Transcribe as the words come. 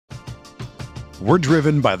We're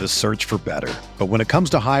driven by the search for better. But when it comes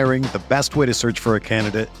to hiring, the best way to search for a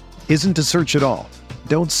candidate isn't to search at all.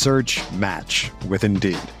 Don't search, match with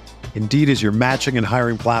Indeed. Indeed is your matching and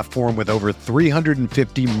hiring platform with over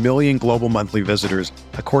 350 million global monthly visitors,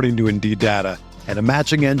 according to Indeed data, and a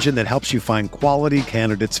matching engine that helps you find quality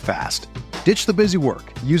candidates fast. Ditch the busy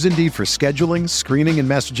work. Use Indeed for scheduling, screening, and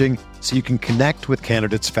messaging so you can connect with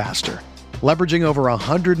candidates faster. Leveraging over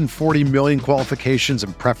 140 million qualifications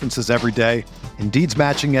and preferences every day, Indeed's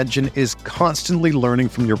matching engine is constantly learning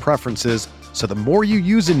from your preferences, so the more you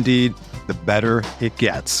use Indeed, the better it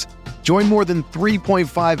gets. Join more than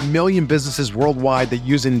 3.5 million businesses worldwide that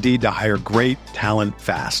use Indeed to hire great talent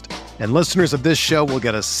fast. And listeners of this show will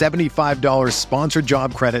get a $75 sponsored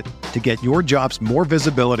job credit to get your jobs more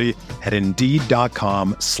visibility at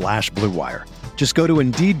Indeed.com/Blue Wire. Just go to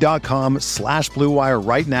Indeed.com/Blue Wire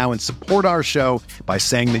right now and support our show by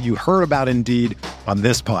saying that you heard about Indeed on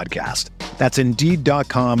this podcast. That's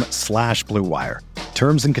Indeed.com/Blue Wire.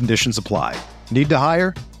 Terms and conditions apply. Need to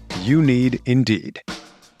hire? You need Indeed.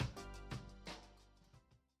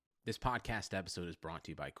 This podcast episode is brought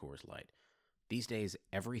to you by Coors Light. These days,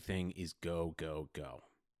 everything is go, go, go.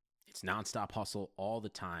 It's nonstop hustle all the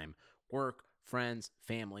time. Work, friends,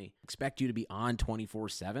 family, expect you to be on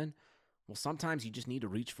 24/7. Well, sometimes you just need to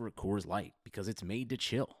reach for a Coors Light because it's made to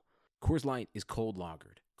chill. Coors Light is cold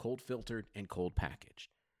lagered, cold filtered, and cold packaged.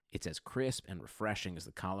 It's as crisp and refreshing as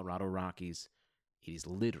the Colorado Rockies. It is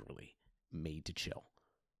literally made to chill.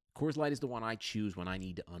 Coors Light is the one I choose when I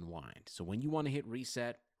need to unwind. So when you want to hit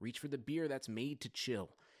reset, reach for the beer that's made to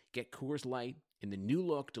chill. Get Coors Light in the new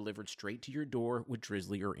look delivered straight to your door with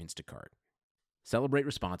Drizzly or Instacart. Celebrate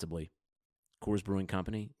responsibly. Coors Brewing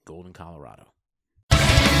Company, Golden, Colorado.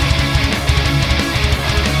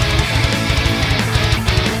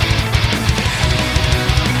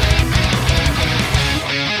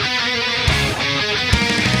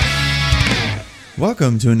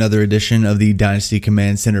 Welcome to another edition of the Dynasty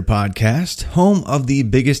Command Center podcast, home of the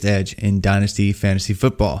biggest edge in Dynasty Fantasy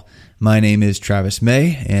Football. My name is Travis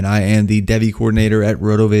May, and I am the Devy coordinator at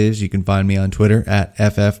RotoViz. You can find me on Twitter at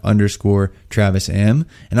FF_TravisM.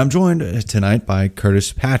 And I'm joined tonight by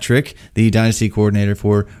Curtis Patrick, the Dynasty coordinator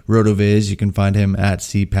for RotoViz. You can find him at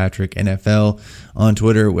CPatrickNFL on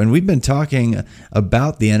Twitter. And we've been talking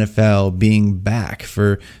about the NFL being back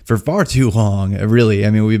for far too long, really. I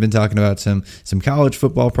mean, we've been talking about some college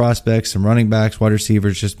football prospects, some running backs, wide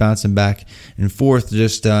receivers, just bouncing back and forth,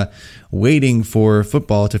 just waiting for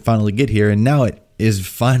football to finally get here. And now it is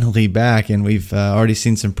finally back, and we've already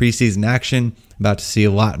seen some preseason action, about to see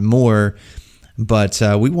a lot more. But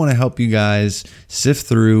we want to help you guys sift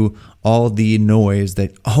through all the noise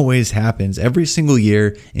that always happens every single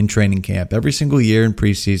year in training camp, every single year in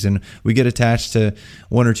preseason. We get attached to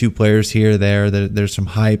one or two players here or there. There's some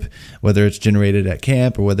hype, whether it's generated at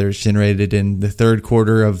camp or whether it's generated in the third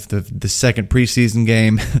quarter of the second preseason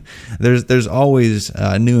game. There's always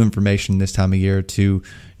new information this time of year to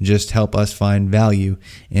just help us find value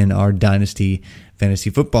in our Dynasty Fantasy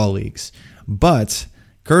Football leagues. But,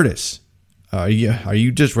 Curtis, are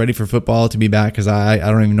you just ready for football to be back? Because I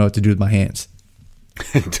don't even know what to do with my hands.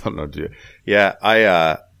 Don't know, dude. Yeah,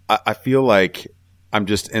 I feel like I'm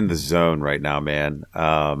just in the zone right now, man.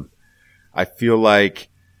 I feel like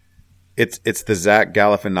it's the Zach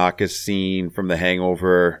Galifianakis scene from The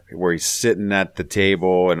Hangover where he's sitting at the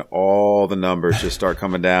table and all the numbers just start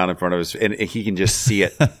coming down in front of us, and he can just see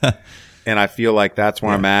it. And I feel like that's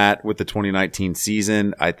where I'm at with the 2019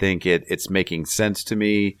 season. I think it's making sense to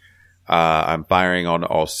me. I'm firing on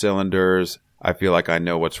all cylinders. I feel like I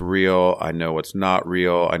know what's real. I know what's not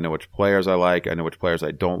real. I know which players I like. I know which players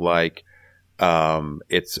I don't like.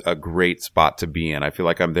 It's a great spot to be in. I feel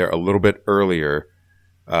like I'm there a little bit earlier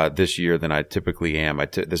this year than I typically am.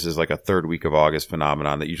 This is like a third week of August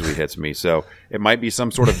phenomenon that usually hits me. So it might be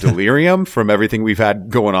some sort of delirium from everything we've had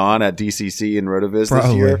going on at DCC and RotoViz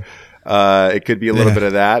this year. It could be a little bit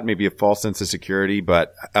of that, maybe a false sense of security,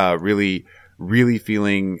 but really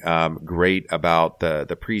feeling great about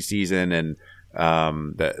the preseason and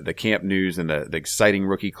the camp news and the exciting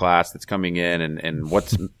rookie class that's coming in and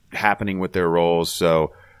what's happening with their roles.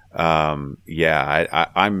 So I'm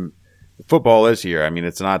football is here. I mean,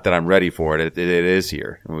 it's not that I'm ready for it. It is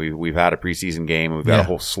here. We've had a preseason game. We've got a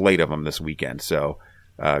whole slate of them this weekend. So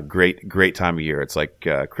great time of year. It's like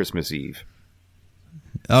Christmas Eve.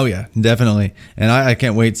 Oh, yeah, definitely. And I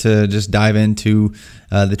can't wait to just dive into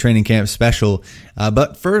the training camp special.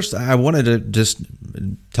 But first, I wanted to just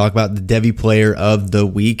talk about the Devy Player of the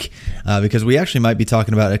Week because we actually might be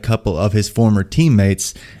talking about a couple of his former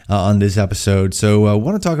teammates on this episode. So I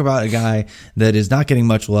want to talk about a guy that is not getting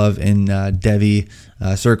much love in Devy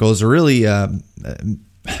circles, or really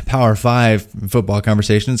Power 5 football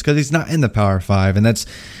conversations, because he's not in the Power 5, and that's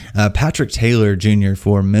Patrick Taylor Jr.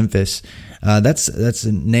 for Memphis. That's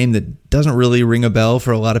a name that doesn't really ring a bell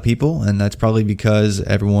for a lot of people, and that's probably because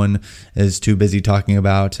everyone is too busy talking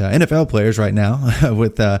about NFL players right now,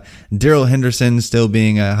 with Darrell Henderson still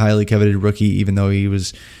being a highly coveted rookie, even though he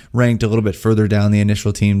was ranked a little bit further down the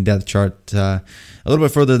initial team depth chart, a little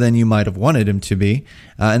bit further than you might have wanted him to be.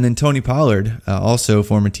 And then Tony Pollard, also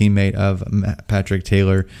former teammate of Patrick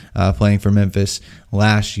Taylor, playing for Memphis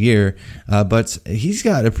last year. But he's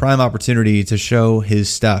got a prime opportunity to show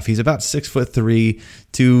his stuff. He's about 6'3",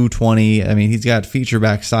 220. I mean, he's got feature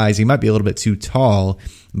back size. He might be a little bit too tall,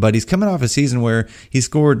 but he's coming off a season where he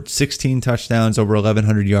scored 16 touchdowns, over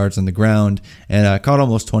 1,100 yards on the ground, and caught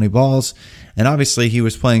almost 20 balls. And obviously, he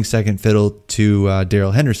was playing second fiddle to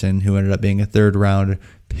Darrell Henderson, who ended up being a third-round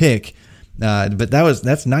pick. But that's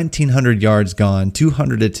 1,900 yards gone,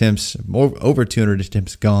 200 attempts, over 200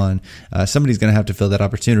 attempts gone. Somebody's going to have to fill that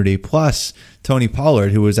opportunity. Plus, Tony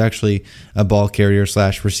Pollard, who was actually a ball carrier /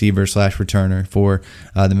 receiver / returner for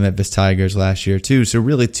the Memphis Tigers last year, too. So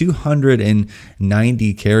really,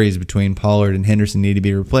 290 carries between Pollard and Henderson need to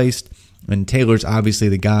be replaced. And Taylor's obviously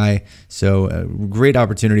the guy, so a great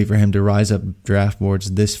opportunity for him to rise up draft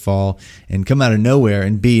boards this fall and come out of nowhere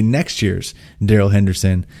and be next year's Darrell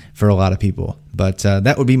Henderson for a lot of people. But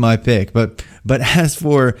that would be my pick. But as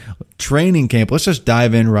for training camp, let's just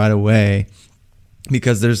dive in right away,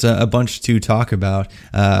 because there's a bunch to talk about.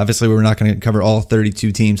 Obviously, we're not going to cover all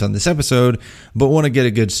 32 teams on this episode, but want to get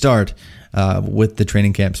a good start with the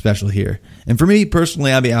training camp special here. And for me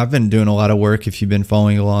personally, I've been doing a lot of work, if you've been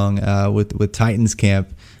following along with Titans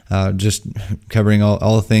camp, just covering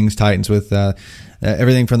all things Titans, with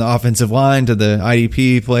everything from the offensive line to the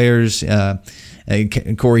IDP players,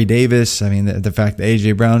 Corey Davis. I mean, the fact that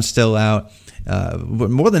A.J. Brown's still out. But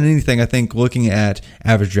more than anything, I think looking at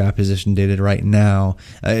average draft position data right now,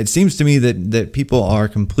 it seems to me that people are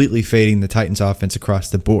completely fading the Titans offense across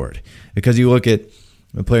the board, because you look at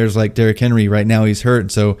players like Derrick Henry. Right now he's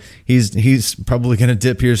hurt, so he's probably going to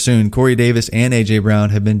dip here soon. Corey Davis and A.J. Brown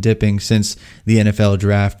have been dipping since the NFL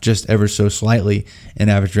draft, just ever so slightly in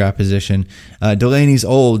average draft position. Delaney's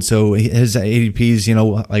old, so his ADP's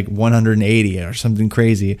like 180 or something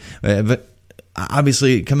crazy. But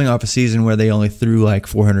obviously, coming off a season where they only threw like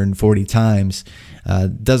 440 times,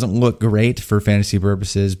 doesn't look great for fantasy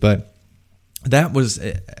purposes, but I was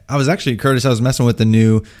messing with the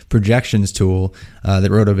new projections tool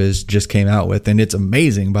that RotoViz just came out with, and it's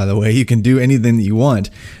amazing, by the way. You can do anything that you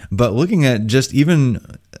want. But looking at just even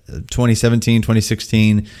 2017,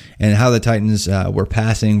 2016, and how the Titans were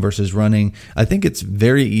passing versus running, I think it's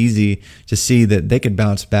very easy to see that they could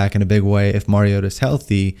bounce back in a big way if Mariota's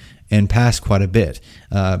healthy and pass quite a bit,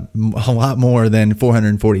 a lot more than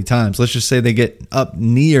 440 times. Let's just say they get up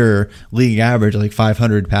near league average, like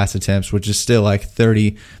 500 pass attempts, which is still like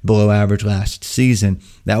 30 below average last season.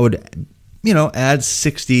 That would, add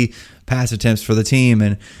 60 pass attempts for the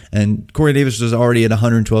team. And Corey Davis was already at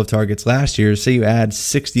 112 targets last year. So you add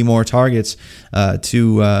 60 more targets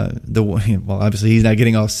to obviously he's not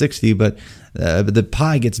getting all 60, but the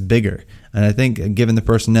pie gets bigger. And I think given the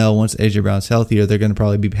personnel, once A.J. Brown's healthier, they're going to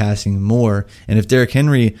probably be passing more. And if Derrick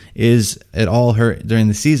Henry is at all hurt during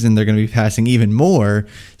the season, they're going to be passing even more.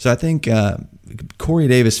 So I think Corey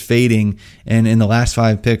Davis fading, and in the last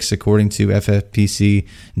 5 picks, according to FFPC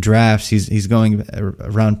drafts, he's going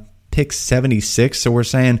around pick 76. So we're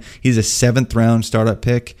saying he's a 7th round startup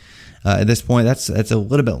pick. At this point, that's a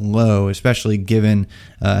little bit low, especially given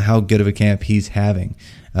how good of a camp he's having.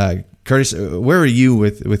 Curtis, where are you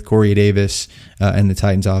with Corey Davis and the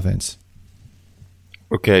Titans offense?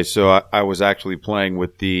 Okay, so I was actually playing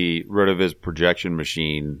with the RotoViz projection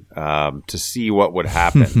machine to see what would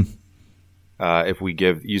happen if we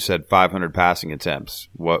you said 500 passing attempts.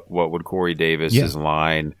 What would Corey Davis's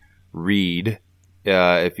line read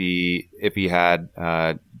if he had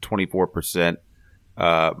 24%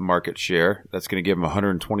 market share? That's going to give him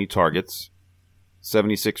 120 targets,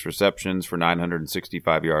 76 receptions for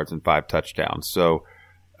 965 yards and 5 touchdowns. So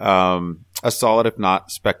a solid, if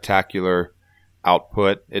not spectacular,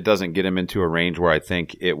 output. It doesn't get him into a range where I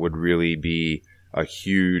think it would really be a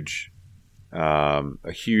huge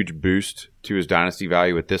boost to his dynasty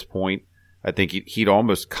value at this point. I think he'd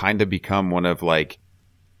almost kind of become one of like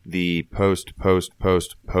the post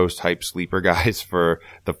hype sleeper guys for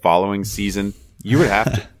the following season, you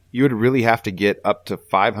would really have to get up to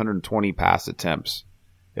 520 pass attempts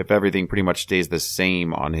if everything pretty much stays the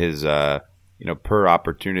same on his per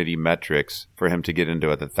opportunity metrics for him to get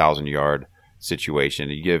into a 1,000-yard situation.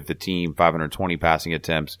 You give the team 520 passing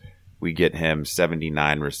attempts, we get him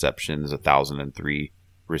 79 receptions, 1,003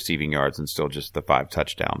 receiving yards, and still just the 5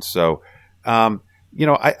 touchdowns. So,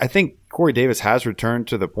 I think Corey Davis has returned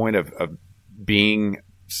to the point of being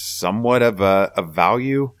somewhat of a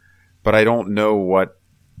value, but I don't know what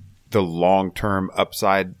the long-term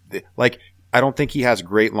upside, I don't think he has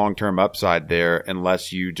great long-term upside there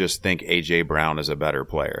unless you just think A.J. Brown is a better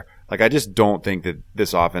player. I just don't think that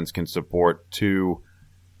this offense can support 2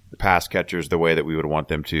 pass catchers the way that we would want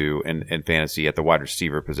them to in fantasy at the wide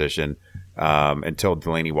receiver position until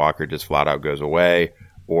Delanie Walker just flat out goes away,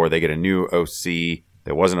 or they get a new OC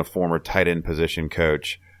that wasn't a former tight end position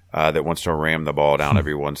coach that wants to ram the ball down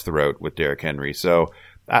everyone's throat with Derrick Henry. So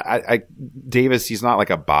Davis, he's not like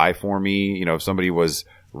a buy for me. If somebody was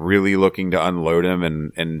really looking to unload him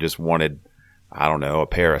and just wanted, I don't know, a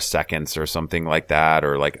pair of seconds or something like that,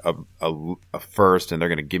 or like a first, and they're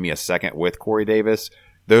going to give me a second with Corey Davis,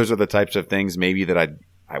 those are the types of things maybe that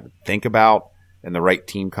I would think about in the right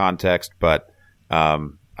team context. But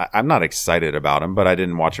I'm not excited about him, but I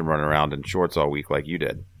didn't watch him run around in shorts all week like you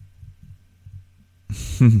did.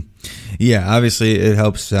 Yeah, obviously it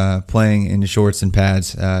helps playing in shorts and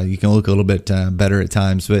pads. You can look a little bit better at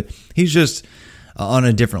times, but he's just on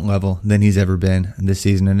a different level than he's ever been this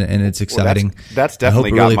season, and it's exciting. Well, that's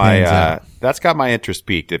definitely got my that's got my interest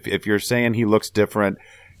peaked. If you're saying he looks different,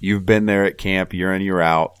 you've been there at camp, year in, year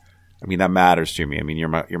out. I mean, that matters to me. I mean, you're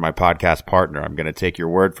my podcast partner. I'm going to take your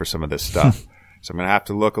word for some of this stuff. So I'm going to have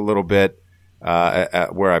to look a little bit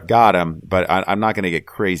at where I've got him, but I'm not going to get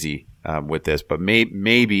crazy with this. But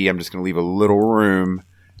maybe I'm just going to leave a little room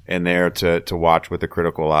in there to watch with a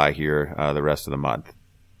critical eye here the rest of the month.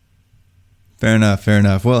 Fair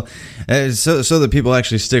enough. Well, so that people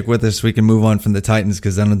actually stick with us, we can move on from the Titans,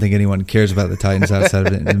 because I don't think anyone cares about the Titans outside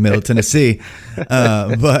of the middle of Tennessee.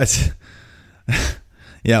 But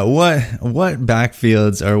yeah, what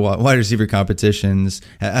backfields or what wide receiver competitions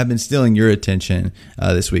have been stealing your attention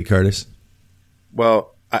this week, Curtis?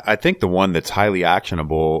 Well, I think the one that's highly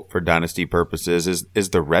actionable for dynasty purposes is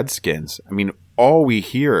the Redskins. I mean, all we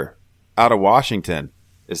hear out of Washington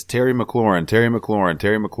is Terry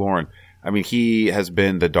McLaurin. I mean, he has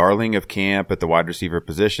been the darling of camp at the wide receiver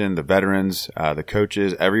position. The veterans, the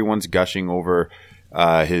coaches, everyone's gushing over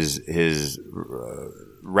his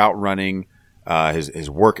route running, his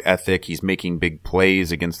work ethic. He's making big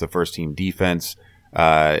plays against the first team defense.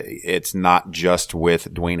 It's not just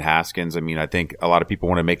with Dwayne Haskins. I mean, I think a lot of people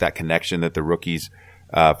want to make that connection that the rookies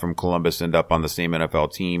from Columbus end up on the same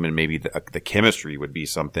NFL team, and maybe the chemistry would be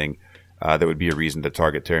something that would be a reason to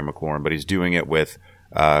target Terry McLaurin. But he's doing it with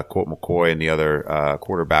Colt McCoy and the other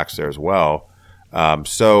quarterbacks there as well.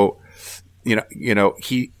 So,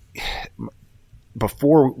 he,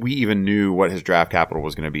 before we even knew what his draft capital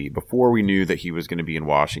was going to be, before we knew that he was going to be in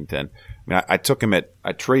Washington, I mean,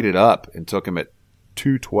 I traded up and took him at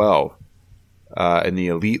 212 in the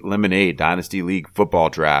Elite Lemonade Dynasty League football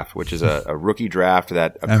draft, which is a rookie draft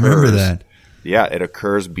that occurs. I remember that. Yeah, it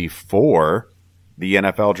occurs before the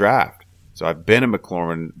NFL draft. So I've been a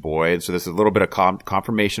McLaurin boy, and so this is a little bit of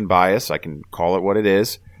confirmation bias. I can call it what it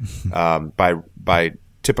is. By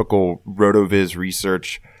typical RotoViz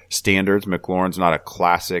research standards, McLaurin's not a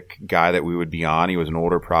classic guy that we would be on. He was an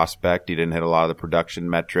older prospect. He didn't hit a lot of the production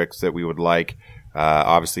metrics that we would like.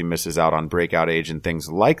 Obviously misses out on breakout age and things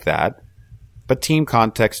like that. But team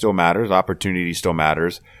context still matters. Opportunity still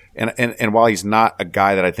matters. And while he's not a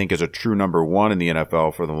guy that I think is a true number one in the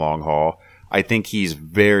NFL for the long haul, I think he's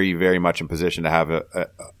very, very much in position to have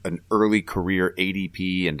an early career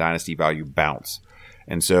ADP and dynasty value bounce.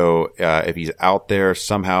 And so if he's out there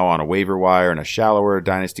somehow on a waiver wire in a shallower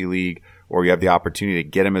dynasty league, or you have the opportunity to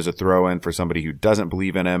get him as a throw-in for somebody who doesn't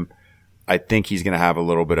believe in him, I think he's going to have a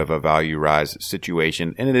little bit of a value rise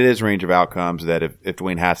situation. And it is range of outcomes that if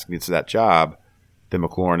Dwayne Haskins gets that job, then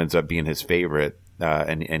McLaurin ends up being his favorite,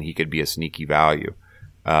 and he could be a sneaky value.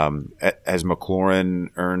 Has McLaurin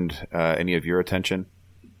earned any of your attention?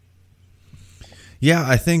 Yeah,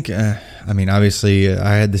 I think, obviously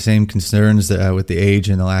I had the same concerns with the age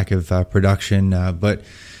and the lack of production, but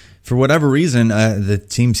for whatever reason, the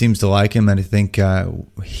team seems to like him, and I think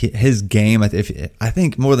his game, I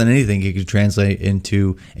think more than anything, he could translate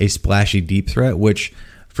into a splashy deep threat, which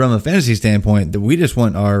from a fantasy standpoint, that we just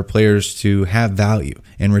want our players to have value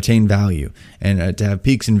and retain value, and to have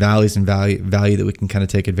peaks and valleys and value that we can kind of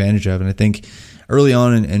take advantage of. And I think early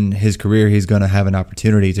on in his career, he's going to have an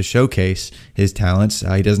opportunity to showcase his talents.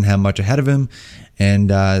 He doesn't have much ahead of him, and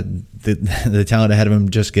the talent ahead of him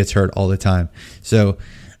just gets hurt all the time. So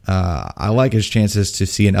I like his chances to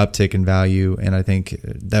see an uptick in value, and I think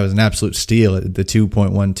that was an absolute steal at the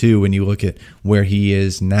 2.12 when you look at where he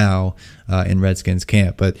is now in Redskins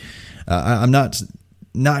camp. But I'm not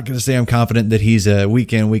going to say I'm confident that he's a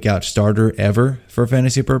week in, week out starter ever for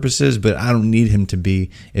fantasy purposes, but I don't need him to be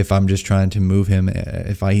if I'm just trying to move him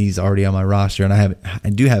if he's already on my roster. And I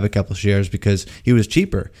do have a couple shares because he was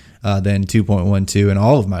cheaper than 2.12 in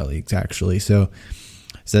all of my leagues, actually. So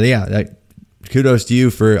yeah, kudos to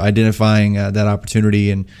you for identifying that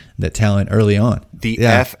opportunity and that talent early on. The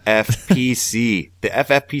FFPC, the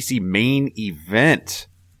FFPC main event.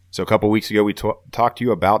 So a couple weeks ago, we talked to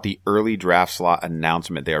you about the early draft slot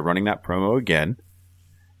announcement. They are running that promo again.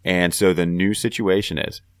 And so the new situation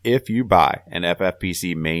is, if you buy an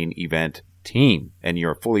FFPC main event team and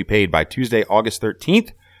you're fully paid by Tuesday, August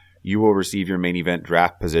 13th, you will receive your main event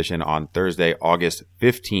draft position on Thursday, August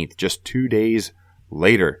 15th, just 2 days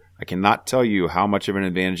later. I cannot tell you how much of an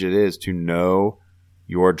advantage it is to know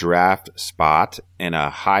your draft spot in a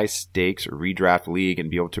high-stakes redraft league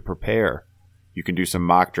and be able to prepare. You can do some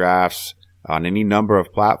mock drafts on any number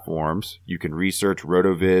of platforms. You can research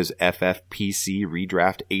RotoViz FFPC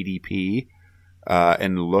redraft ADP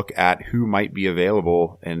and look at who might be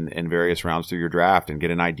available in various rounds through your draft and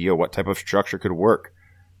get an idea what type of structure could work.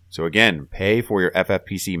 So again, pay for your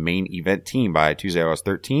FFPC main event team by Tuesday, August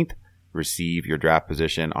 13th. Receive your draft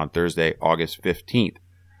position on Thursday, August 15th.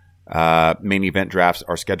 Main event drafts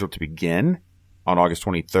are scheduled to begin on August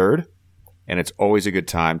 23rd, and it's always a good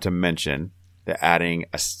time to mention that adding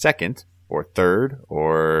a second or third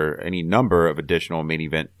or any number of additional main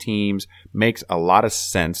event teams makes a lot of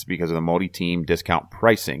sense because of the multi-team discount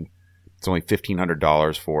pricing. It's only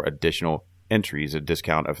 $1,500 for additional entries, a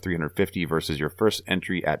discount of $350 versus your first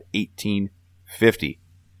entry at $1,850.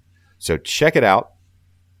 So check it out.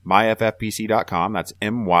 myffpc.com. That's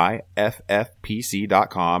myffpc.com.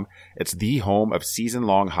 It's the home of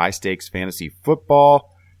season-long high-stakes fantasy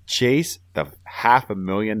football. Chase the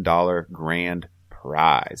 $500,000 grand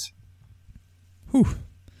prize. Whew.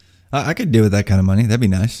 I could do with that kind of money. That'd be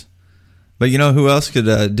nice. But you know who else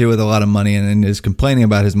could do with a lot of money and is complaining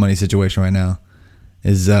about his money situation right now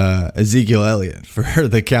is Ezekiel Elliott for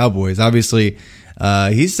the Cowboys. Obviously,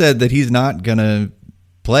 he said that he's not going to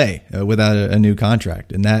play without a new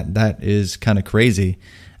contract, and that is kind of crazy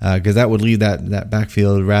because that would leave that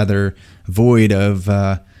backfield rather void of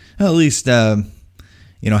at least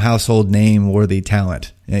household name worthy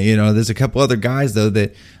talent. There's a couple other guys though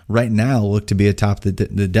that right now look to be atop the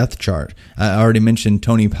depth chart. I already mentioned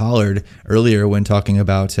Tony Pollard earlier when talking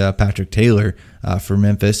about Patrick Taylor for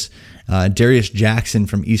Memphis. Darius Jackson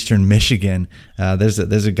from Eastern Michigan. There's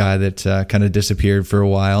a guy that kind of disappeared for a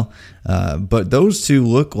while. But those two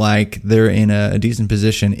look like they're in a decent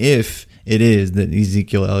position if it is that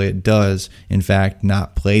Ezekiel Elliott does, in fact,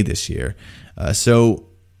 not play this year. So,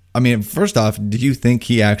 I mean, first off, do you think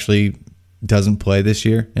he actually doesn't play this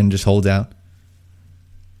year and just holds out?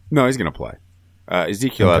 No, he's going to play.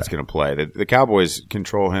 Ezekiel Elliott's going to play. The Cowboys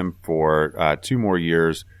control him for 2 more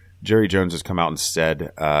years. Jerry Jones has come out and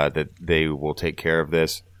said that they will take care of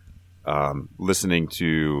this. Listening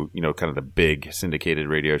to kind of the big syndicated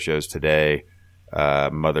radio shows today,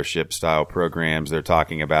 mothership style programs, they're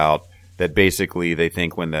talking about that basically they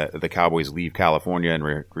think when the Cowboys leave California and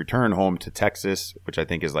return home to Texas, which I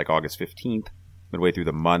think is like August 15th, midway through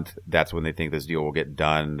the month, that's when they think this deal will get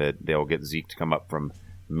done, that they'll get Zeke to come up from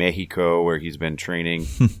Mexico where he's been training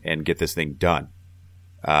and get this thing done.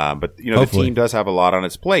 But the team does have a lot on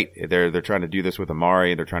its plate. They're trying to do this with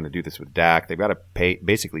Amari. They're trying to do this with Dak. They've got to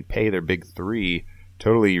basically pay their big three,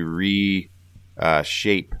 totally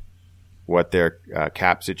reshape what their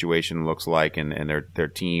cap situation looks like and their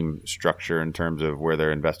team structure in terms of where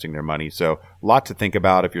they're investing their money. So a lot to think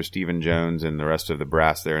about if you're Stephen Jones and the rest of the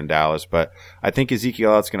brass there in Dallas. But I think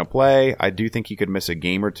Ezekiel Elliott's going to play. I do think he could miss a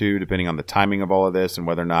game or two depending on the timing of all of this and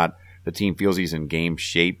whether or not the team feels he's in game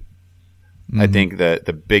shape. Mm-hmm. I think that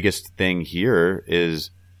the biggest thing here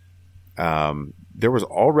is there was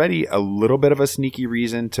already a little bit of a sneaky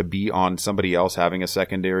reason to be on somebody else having a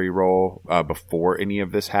secondary role before any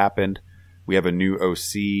of this happened. We have a new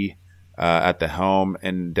OC at the helm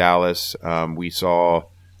in Dallas. We saw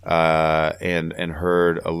and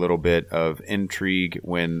heard a little bit of intrigue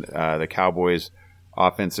when the Cowboys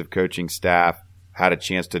offensive coaching staff had a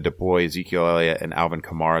chance to deploy Ezekiel Elliott and Alvin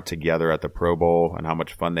Kamara together at the Pro Bowl and how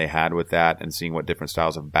much fun they had with that and seeing what different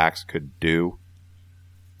styles of backs could do.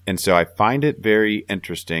 And so I find it very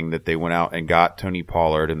interesting that they went out and got Tony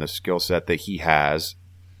Pollard and the skill set that he has,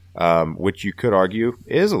 which you could argue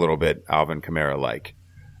is a little bit Alvin Kamara-like.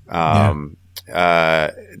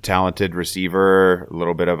 Talented receiver, a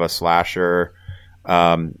little bit of a slasher.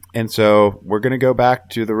 And so we're going to go back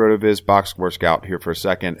to the RotoViz box score scout here for a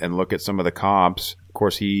second and look at some of the comps. Of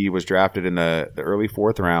course, he was drafted in the early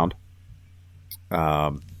fourth round.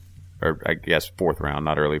 Or I guess fourth round,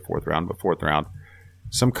 not early fourth round, but fourth round.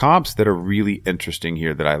 Some comps that are really interesting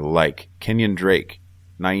here that I like. Kenyon Drake,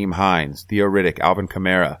 Nyheim Hines, Theo Riddick, Alvin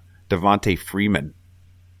Kamara, Devontae Freeman.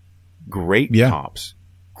 Great comps.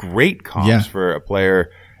 Great comps for a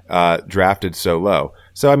player drafted so low.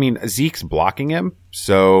 So, I mean, Zeke's blocking him.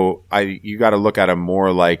 So you got to look at him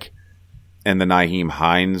more like in the Nyheim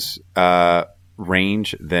Hines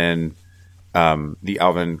range than the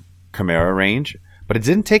Alvin Kamara range. But it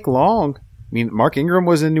didn't take long. I mean, Mark Ingram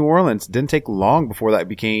was in New Orleans. It didn't take long before that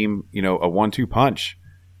became, a 1-2 punch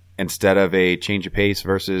instead of a change of pace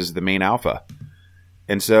versus the main alpha.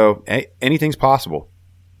 And so anything's possible.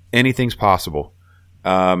 Anything's possible.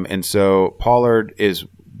 And so Pollard is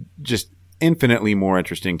just infinitely more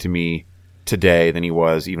interesting to me today than he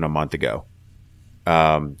was even a month ago.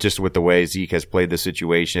 Just with the way Zeke has played the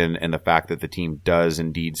situation and the fact that the team does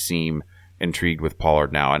indeed seem intrigued with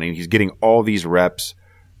Pollard now. I mean, he's getting all these reps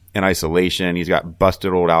in isolation. He's got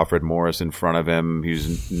busted old Alfred Morris in front of him,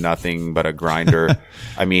 who's nothing but a grinder.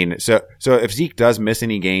 I mean, so if Zeke does miss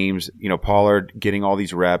any games, Pollard getting all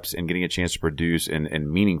these reps and getting a chance to produce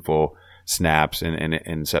in meaningful snaps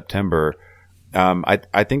in September,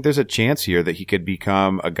 I think there's a chance here that he could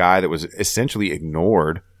become a guy that was essentially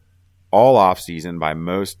ignored all offseason by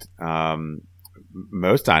most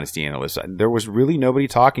dynasty analysts. There was really nobody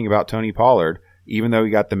talking about Tony Pollard, even though he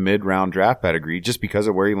got the mid-round draft pedigree, just because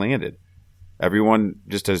of where he landed. Everyone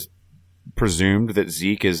just has presumed that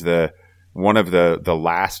Zeke is one of the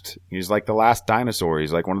last. He's like the last dinosaur.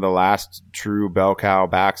 He's like one of the last true bell cow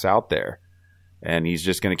backs out there, and he's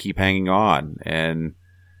just going to keep hanging on. And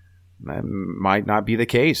that might not be the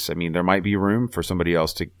case. I mean, there might be room for somebody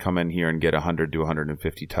else to come in here and get 100 to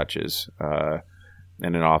 150 touches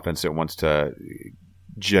in an offense that wants to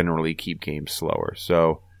generally keep games slower.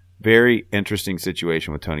 So very interesting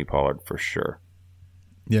situation with Tony Pollard for sure.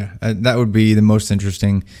 Yeah, that would be the most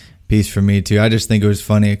interesting piece for me too. I just think it was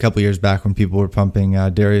funny a couple years back when people were pumping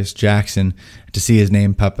Darius Jackson to see his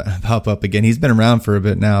name pop up again. He's been around for a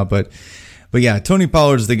bit now, but yeah, Tony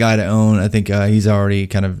Pollard is the guy to own. I think he's already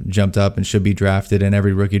kind of jumped up and should be drafted in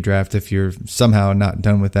every rookie draft if you're somehow not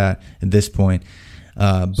done with that at this point.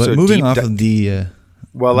 But so moving off of the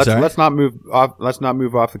let's not move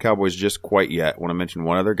off the Cowboys just quite yet. I want to mention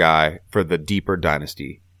one other guy for the deeper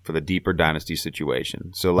dynasty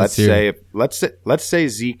situation. So let's say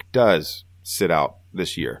Zeke does sit out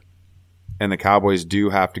this year, and the Cowboys do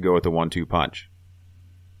have to go with the 1-2 punch.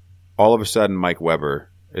 All of a sudden, Mike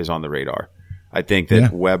Weber is on the radar. I think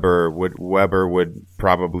that Weber would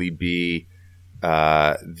probably be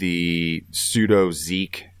the pseudo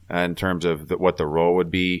Zeke in terms of what the role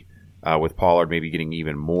would be. With Pollard maybe getting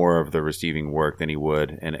even more of the receiving work than he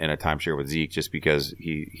would in a timeshare with Zeke, just because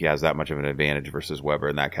he has that much of an advantage versus Weber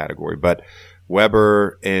in that category. But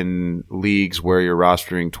Weber in leagues where you're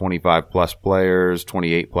rostering 25 plus players,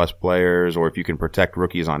 28 plus players, or if you can protect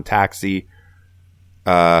rookies on taxi,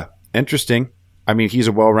 interesting. I mean, he's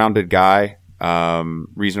a well-rounded guy,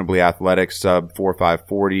 reasonably athletic, sub 4.5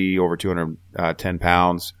 40, over 210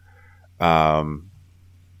 pounds.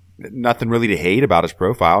 Nothing really to hate about his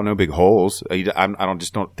profile. No big holes. I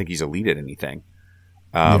don't think he's elite at anything.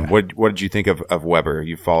 What did you think of Weber?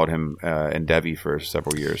 You followed him in Devy for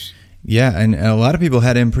several years. Yeah, and a lot of people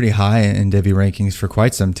had him pretty high in Devy rankings for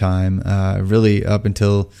quite some time, really up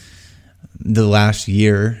until the last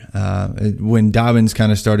year when Dobbins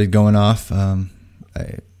kind of started going off.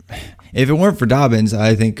 If it weren't for Dobbins,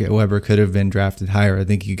 I think Weber could have been drafted higher. I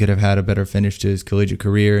think he could have had a better finish to his collegiate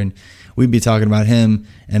career, and we'd be talking about him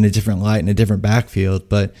in a different light, in a different backfield.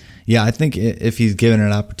 But yeah, I think if he's given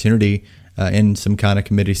an opportunity in some kind of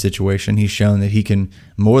committee situation, he's shown that he can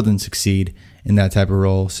more than succeed in that type of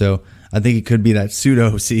role. So I think it could be that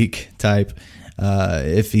pseudo Zeke type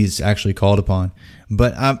if he's actually called upon.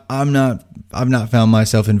 But I've not found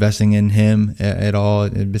myself investing in him at all,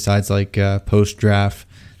 besides like post draft.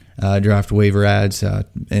 Draft waiver ads,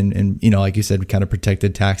 and like you said, kind of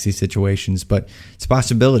protected taxi situations, but it's a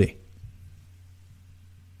possibility.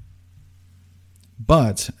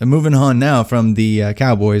 But moving on now from the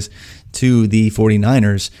Cowboys to the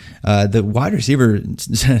 49ers, the wide receiver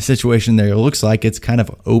situation there looks like it's kind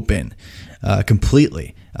of open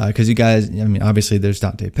completely. Because you guys, I mean, obviously there's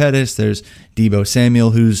Dante Pettis, there's Deebo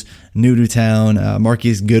Samuel, who's new to town,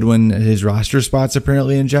 Marquise Goodwin, his roster spot's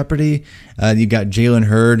apparently in jeopardy. You got Jalen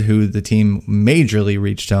Hurd, who the team majorly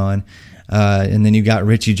reached on. And then you got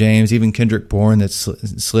Richie James, even Kendrick Bourne that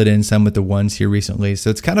slid in some with the ones here recently. So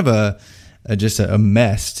it's kind of just a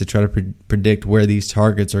mess to try to predict where these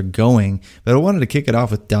targets are going. But I wanted to kick it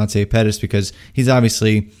off with Dante Pettis because he's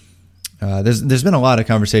obviously there's been a lot of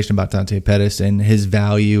conversation about Dante Pettis and his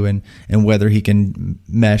value and whether he can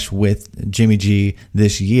mesh with Jimmy G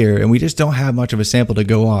this year. And we just don't have much of a sample to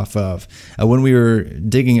go off of. When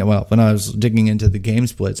I was digging into the Game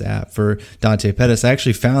Splits app for Dante Pettis, I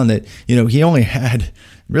actually found that, he only had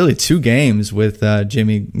really 2 games with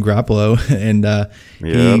Jimmy Garoppolo, and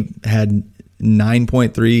he had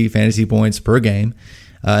 9.3 fantasy points per game.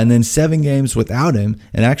 And then 7 games without him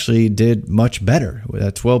and actually did much better with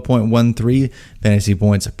 12.13 fantasy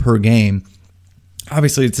points per game.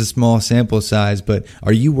 Obviously, it's a small sample size, but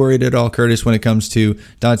are you worried at all, Curtis, when it comes to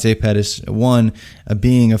Dante Pettis, one,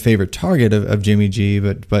 being a favorite target of Jimmy G,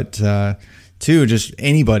 but 2, just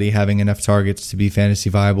anybody having enough targets to be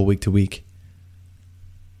fantasy viable week to week?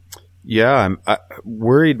 Yeah,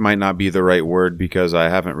 worried might not be the right word because I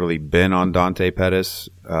haven't really been on Dante Pettis.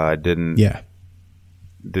 I didn't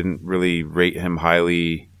really rate him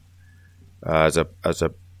highly as a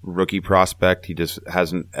rookie prospect. He just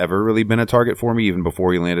hasn't ever really been a target for me, even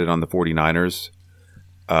before he landed on the 49ers.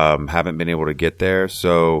 Haven't been able to get there.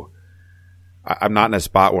 So I'm not in a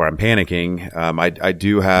spot where I'm panicking. I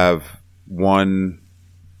do have one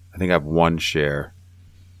share.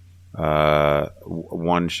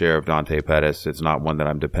 One share of Dante Pettis. It's not one that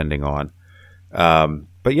I'm depending on.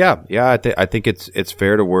 But I think it's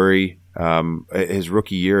fair to worry. His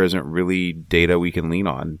rookie year isn't really data we can lean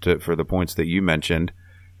on for the points that you mentioned,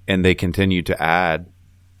 and they continue to add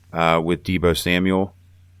with Deebo Samuel,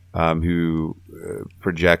 who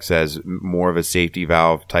projects as more of a safety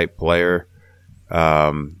valve type player,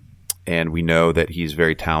 and we know that he's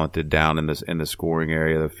very talented down in the scoring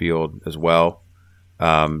area of the field as well.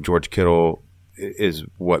 George Kittle is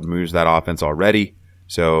what moves that offense already.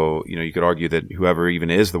 So, you could argue that whoever even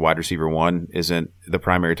is the wide receiver 1 isn't the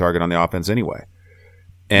primary target on the offense anyway.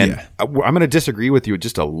 And I'm going to disagree with you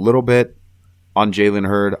just a little bit on Jalen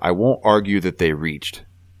Hurd. I won't argue that they reached.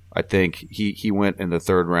 I think he went in the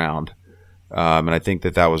 3rd round, and I think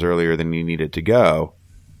that was earlier than he needed to go.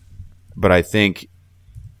 But I think,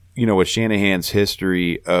 with Shanahan's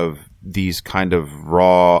history of these kind of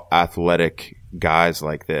raw athletic guys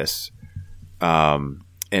like this, and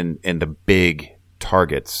the big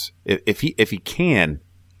targets, if he can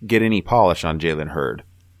get any polish on Jalen Hurd,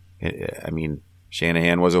 I mean,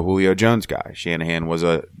 Shanahan was a Julio Jones guy. Shanahan was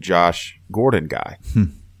a Josh Gordon guy.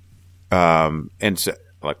 And so,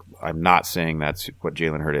 I'm not saying that's what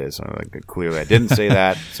Jalen Hurd is. Clearly, I didn't say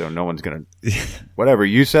that, so no one's gonna. Whatever,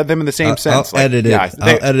 you said them in the same sense. I'll edit it. I'll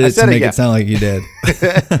edit it to make it sound like you did.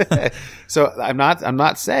 So I'm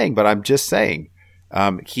not saying, but I'm just saying.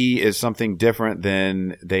 He is something different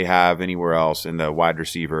than they have anywhere else in the wide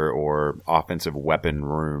receiver or offensive weapon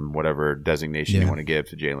room, whatever designation you want to give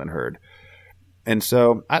to Jalen Hurd. And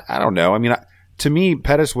so I don't know. I mean, to me,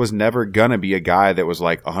 Pettis was never going to be a guy that was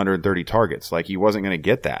like 130 targets. Like, he wasn't going to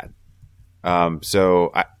get that.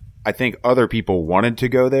 So I think other people wanted to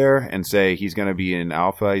go there and say he's going to be an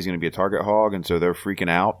alpha, he's going to be a target hog, and so they're freaking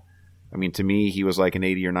out. I mean, to me, he was like an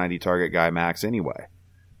 80 or 90 target guy max anyway.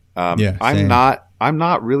 I'm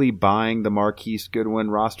not really buying the Marquise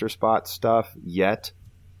Goodwin roster spot stuff yet.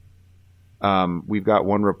 We've got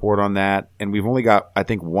one report on that, and we've only got, I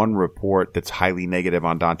think, one report that's highly negative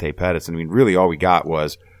on Dante Pettis. I mean, really all we got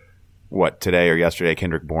was today or yesterday,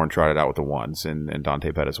 Kendrick Bourne trotted out with the 1s, and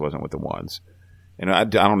Dante Pettis wasn't with the 1s. And I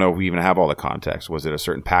don't know if we even have all the context. Was it a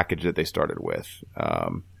certain package that they started with?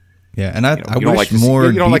 And I wish more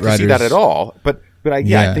you don't like to see that at all, but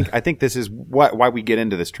Yeah. I think this is why we get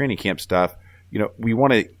into this training camp stuff. You know,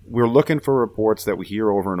 we're looking for reports that we hear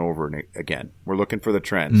over and over and again. We're looking for the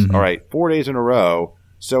trends. Mm-hmm. All right, 4 days in a row,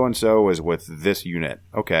 so-and-so is with this unit.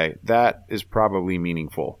 Okay, that is probably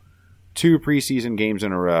meaningful. 2 preseason games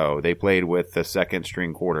in a row, they played with the second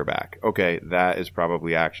string quarterback. Okay, that is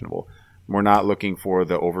probably actionable. We're not looking for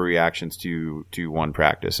the overreactions to one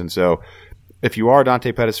practice. And so if you are a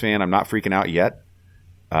Dante Pettis fan, I'm not freaking out yet.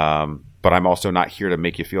 But I'm also not here to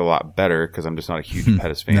make you feel a lot better because I'm just not a huge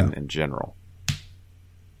Pettis fan in general.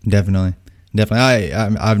 Definitely. Definitely.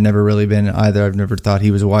 I've never really been either. I've never thought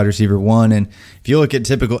he was a wide receiver one. And if you look at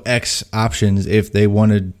typical X options, if they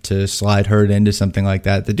wanted to slide Hurd into something like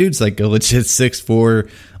that, the dude's like a legit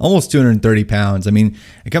 6'4", almost 230 pounds. I mean,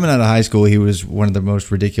 coming out of high school, he was one of the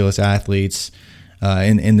most ridiculous athletes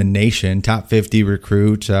in the nation. Top 50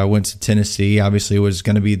 recruit, went to Tennessee, obviously was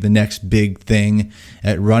going to be the next big thing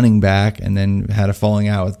at running back, and then had a falling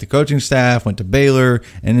out with the coaching staff, went to Baylor,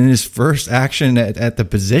 and in his first action at the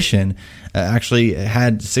position, actually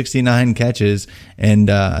had 69 catches,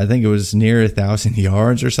 and I think it was near 1,000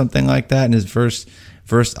 yards or something like that in his first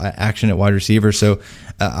action at wide receiver. So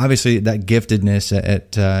obviously that giftedness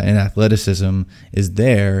and athleticism is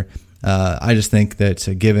there. I just think that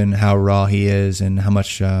given how raw he is and how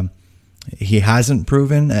much he hasn't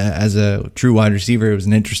proven as a true wide receiver, it was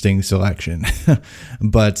an interesting selection.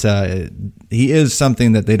 But he is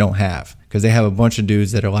something that they don't have, because they have a bunch of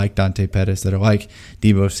dudes that are like Dante Pettis, that are like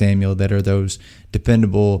Deebo Samuel, that are those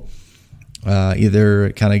dependable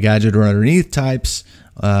either kind of gadget or underneath types,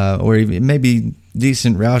 or even maybe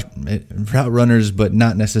decent route runners, but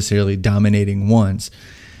not necessarily dominating ones.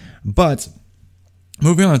 But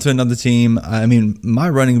moving on to another team, I mean, my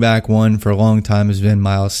running back one for a long time has been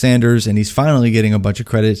Miles Sanders, and he's finally getting a bunch of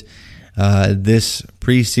credit this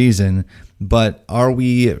preseason. But are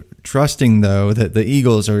we trusting, though, that the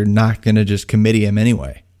Eagles are not going to just committee him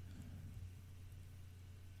anyway?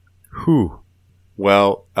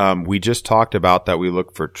 Well, we just talked about that we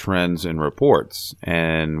look for trends and reports,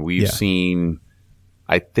 and we've seen,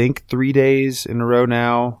 I think, 3 days in a row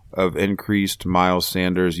now of increased Miles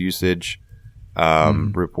Sanders usage.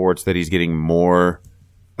 Reports that he's getting more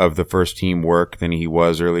of the first team work than he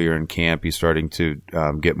was earlier in camp. He's starting to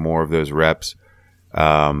get more of those reps.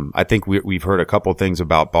 I think we've heard a couple things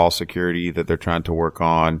about ball security that they're trying to work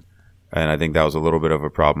on, and I think that was a little bit of a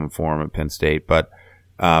problem for him at Penn State. But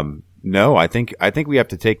no, I think we have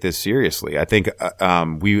to take this seriously. I think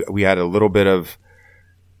we had a little bit of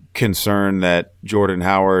concern that Jordan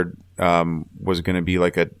Howard was going to be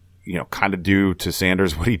like kind of do to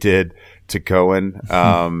Sanders what he did to Cohen,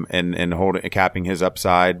 and capping his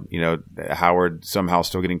upside. Howard somehow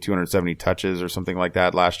still getting 270 touches or something like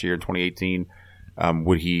that last year in 2018.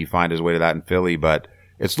 Would he find his way to that in Philly? But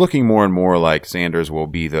it's looking more and more like Sanders will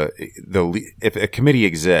be the if a committee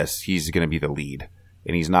exists, he's going to be the lead,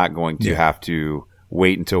 and he's not going to have to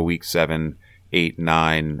wait until week 7, 8,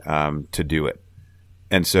 9 to do it.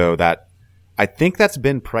 And so that, I think that's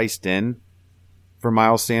been priced in for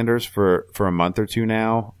Miles Sanders for a month or two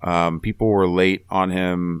now. People were late on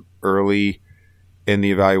him early in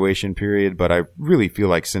the evaluation period, but I really feel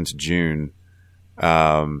like since June,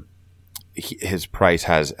 his price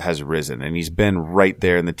has risen, and he's been right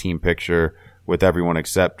there in the team picture with everyone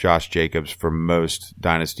except Josh Jacobs for most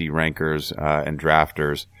dynasty rankers and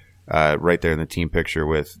drafters, right there in the team picture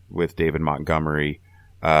with David Montgomery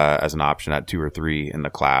as an option at 2 or 3 in the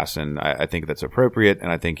class. And I think that's appropriate,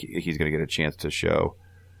 and I think he's going to get a chance to show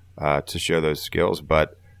those skills.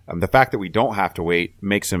 But the fact that we don't have to wait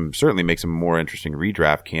certainly makes him a more interesting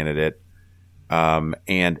redraft candidate.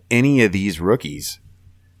 And any of these rookies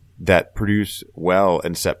that produce well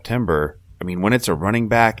in September, I mean, when it's a running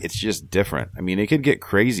back, it's just different. I mean, it could get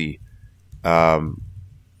crazy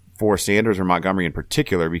for Sanders or Montgomery in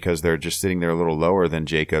particular, because they're just sitting there a little lower than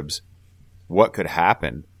Jacobs. What could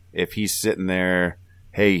happen if he's sitting there?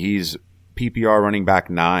 Hey, he's PPR running back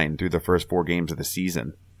 9 through the first 4 games of the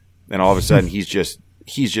season, and all of a sudden he's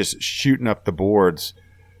just shooting up the boards,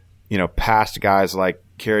 past guys like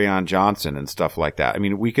Kerryon Johnson and stuff like that. I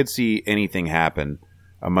mean, we could see anything happen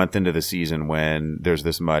a month into the season when there's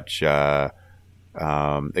this much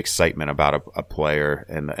excitement about a player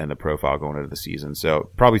and the profile going into the season.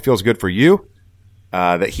 So probably feels good for you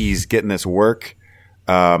that he's getting this work.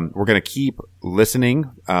 We're going to keep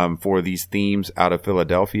listening for these themes out of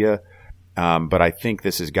Philadelphia, but I think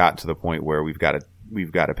this has gotten to the point where we've got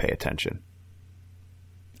to pay attention.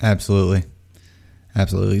 Absolutely.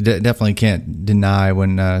 Definitely can't deny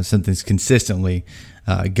when something's consistently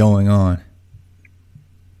going on.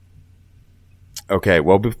 Okay,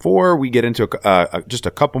 well, before we get into just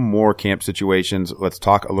a couple more camp situations, let's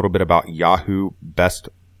talk a little bit about Yahoo Best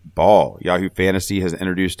Ball. Yahoo Fantasy has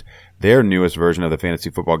introduced their newest version of the fantasy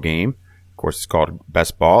football game. Of course, it's called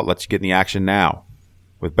Best Ball. It lets you get in the action now.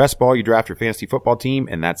 With Best Ball, you draft your fantasy football team,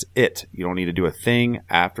 and that's it. You don't need to do a thing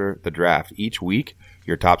after the draft. Each week,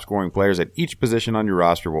 your top scoring players at each position on your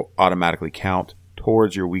roster will automatically count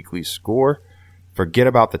towards your weekly score. Forget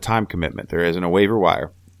about the time commitment. There isn't a waiver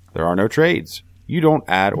wire. There are no trades. You don't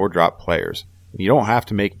add or drop players. You don't have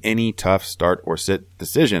to make any tough start or sit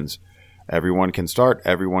decisions. Everyone can start.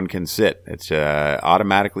 Everyone can sit. It's a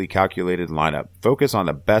automatically calculated lineup. Focus on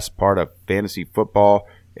the best part of fantasy football.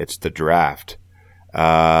 It's the draft.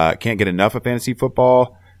 Can't get enough of fantasy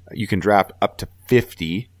football. You can draft up to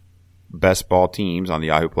 50 best ball teams on the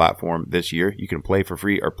Yahoo platform this year. You can play for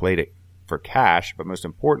free or play for cash, but most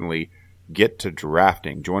importantly, get to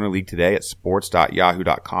drafting. Join a league today at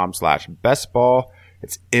sports.yahoo.com/bestball.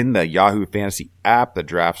 It's in the Yahoo Fantasy app. The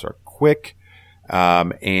drafts are quick.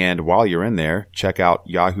 And while you're in there, check out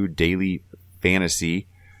Yahoo Daily Fantasy.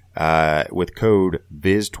 With code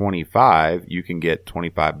VIZ25, you can get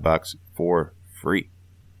 $25 for free.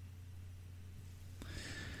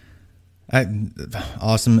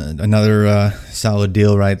 Awesome. Another solid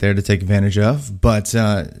deal right there to take advantage of. But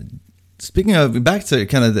speaking of, back to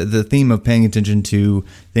kind of the theme of paying attention to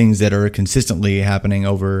things that are consistently happening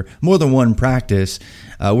over more than one practice,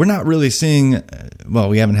 we're not really seeing,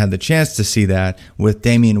 we haven't had the chance to see that with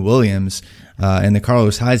Damien Williams and the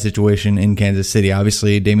Carlos Hyde situation in Kansas City.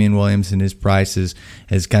 Obviously, Damien Williams and his price has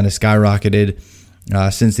kind of skyrocketed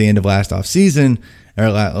since the end of last season.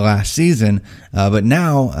 But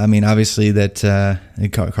now, I mean, obviously that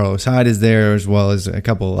Carlos Hyde is there, as well as a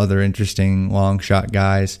couple other interesting long shot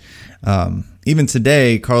guys. Even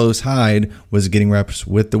today, Carlos Hyde was getting reps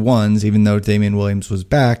with the ones, even though Damien Williams was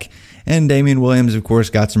back. And Damien Williams, of course,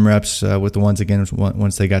 got some reps with the ones again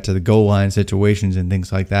once they got to the goal line situations and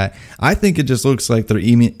things like that. I think it just looks like they're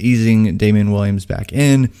easing Damien Williams back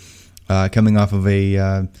in, coming off of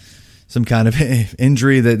some kind of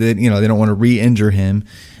injury that they don't want to re-injure him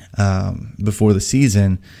before the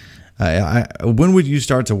season. When would you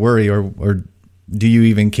start to worry, or do you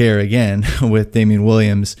even care again with Damien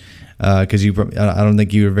Williams? Because I don't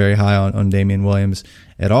think you were very high on Damien Williams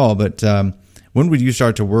at all. But when would you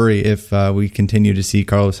start to worry if we continue to see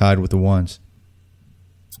Carlos Hyde with the ones?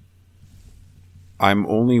 I'm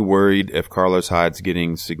only worried if Carlos Hyde's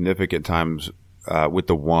getting significant times with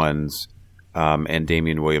the ones, and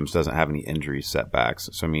Damien Williams doesn't have any injury setbacks.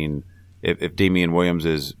 So, I mean, if Damien Williams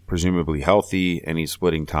is presumably healthy and he's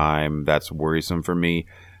splitting time, that's worrisome for me.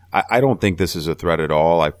 I don't think this is a threat at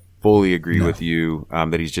all. I fully agree with you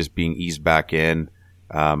that he's just being eased back in.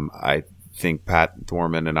 I think Pat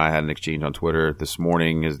Thorman and I had an exchange on Twitter this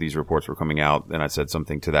morning as these reports were coming out, and I said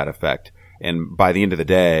something to that effect. And by the end of the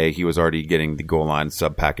day, he was already getting the goal line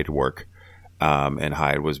sub-package work, and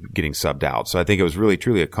Hyde was getting subbed out. So I think it was really,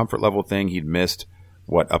 truly a comfort level thing. He'd missed,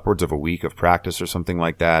 upwards of a week of practice or something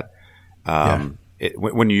like that.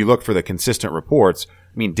 When you look for the consistent reports,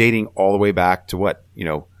 I mean, dating all the way back to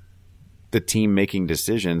the team making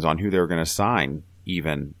decisions on who they were going to sign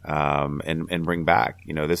even, and bring back.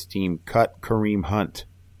 This team cut Kareem Hunt.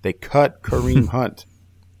 They cut Kareem Hunt.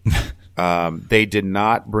 They did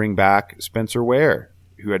not bring back Spencer Ware,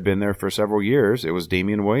 who had been there for several years. It was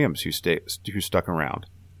Damien Williams who stuck around.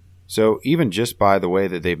 So even just by the way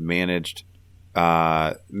that they've managed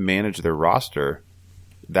their roster,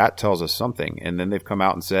 that tells us something. And then they've come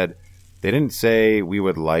out and said, they didn't say we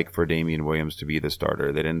would like for Damien Williams to be the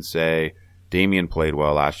starter. They didn't say Damien played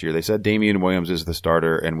well last year. They said Damien Williams is the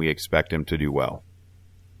starter and we expect him to do well.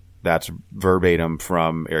 That's verbatim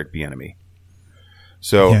from Eric Bieniemy.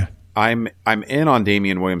 So I'm in on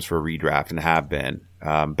Damien Williams for a redraft and have been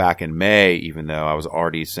back in May, even though I was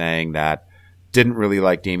already saying that didn't really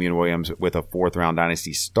like Damien Williams with a 4th round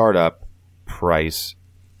dynasty startup price,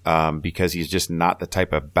 because he's just not the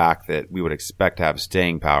type of back that we would expect to have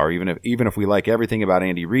staying power. Even if we like everything about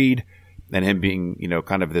Andy Reid and him being,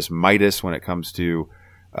 kind of this Midas when it comes to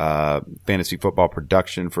fantasy football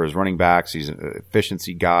production for his running backs, he's an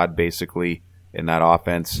efficiency god basically in that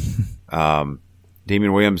offense.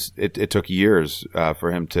 Damien Williams, it took years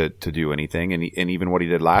for him to do anything, and even what he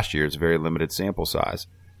did last year is a very limited sample size.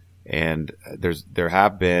 And there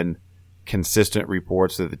have been consistent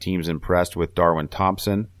reports that the team's impressed with Darwin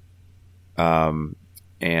Thompson, and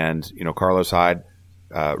Carlos Hyde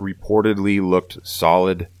reportedly looked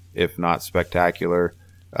solid, if not spectacular,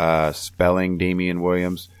 spelling Damien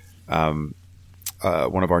Williams. One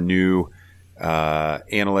of our new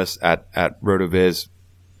analysts at RotoViz,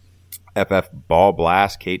 FF Ball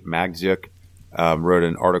Blast, Kate Magdziuk, wrote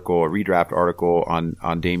a redraft article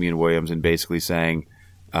on Damien Williams, and basically saying,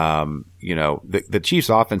 the Chiefs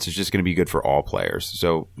offense is just going to be good for all players.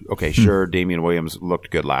 So, okay, sure, Damien Williams looked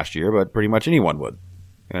good last year, but pretty much anyone would.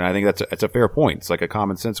 And I think that's a fair point. It's like a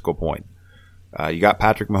commonsensical point. You got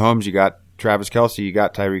Patrick Mahomes, you got Travis Kelce, you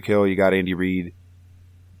got Tyreek Hill, you got Andy Reid.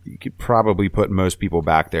 You could probably put most people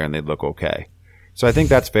back there and they'd look okay. So I think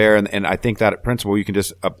that's fair, and I think that principle, you can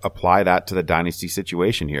just apply that to the dynasty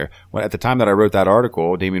situation here. At the time that I wrote that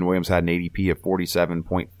article, Damien Williams had an ADP of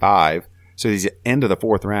 47.5, So he's at the end of the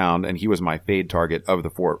 4th round, and he was my fade target of the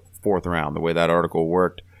fourth round. The way that article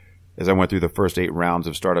worked is I went through the first 8 rounds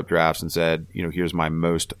of startup drafts and said, here's my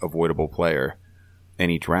most avoidable player in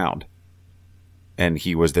each round. And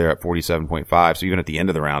he was there at 47.5. So even at the end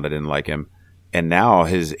of the round, I didn't like him. And now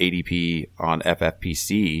his ADP on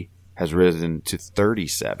FFPC has risen to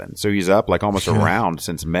 37. So he's up like almost a round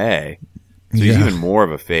since May. So he's even more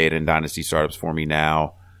of a fade in dynasty startups for me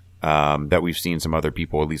now, that we've seen some other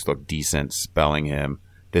people at least look decent spelling him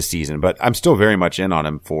this season. But I'm still very much in on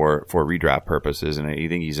him for redraft purposes. And I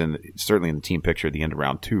think he's certainly in the team picture at the end of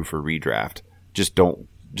round 2 for redraft. Just don't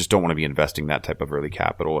want to be investing that type of early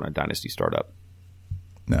capital in a dynasty startup.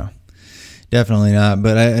 No, definitely not.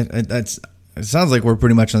 But it sounds like we're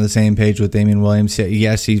pretty much on the same page with Damian Williams.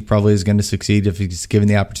 Yes, he probably is going to succeed if he's given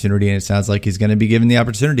the opportunity, and it sounds like he's going to be given the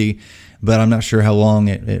opportunity, but I'm not sure how long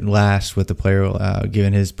it lasts with the player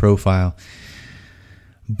given his profile.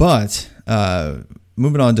 But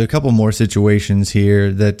moving on to a couple more situations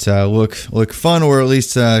here that look fun or at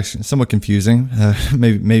least somewhat confusing,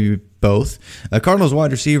 maybe both. Cardinals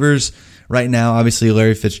wide receivers right now, obviously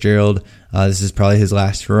Larry Fitzgerald, this is probably his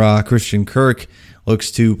last hurrah. Christian Kirk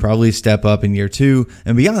looks to probably step up in year 2.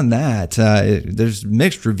 And beyond that, there's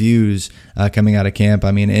mixed reviews coming out of camp.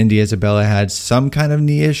 I mean, Andy Isabella had some kind of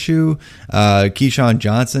knee issue. Keyshawn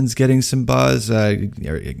Johnson's getting some buzz,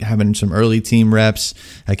 having some early team reps.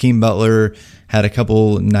 Hakeem Butler had a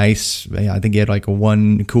couple nice, I think he had like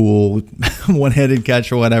one cool one-headed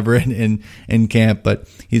catch or whatever in camp, but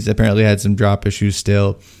he's apparently had some drop issues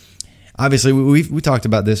still. Obviously, we talked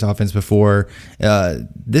about this offense before.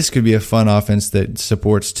 This could be a fun offense that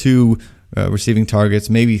supports 2 receiving targets,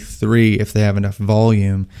 maybe 3 if they have enough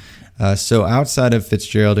volume. So outside of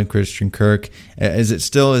Fitzgerald and Christian Kirk, is it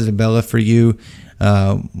still Isabella for you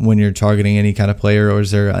when you're targeting any kind of player, or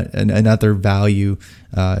is there another value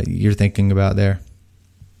you're thinking about there?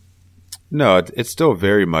 No, it's still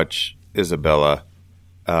very much Isabella.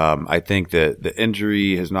 I think that the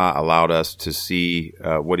injury has not allowed us to see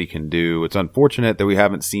what he can do. It's unfortunate that we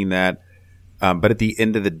haven't seen that. But at the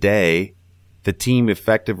end of the day, the team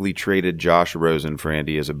effectively traded Josh Rosen for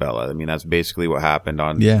Andy Isabella. I mean, that's basically what happened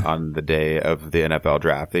on the day of the NFL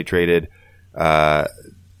draft. They traded the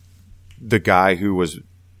guy who was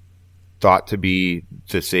thought to be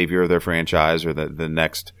the savior of their franchise, or the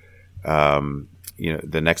next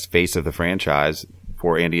the next face of the franchise,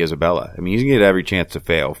 for Andy Isabella. I mean, he's going to get every chance to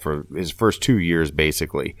fail for his first 2 years,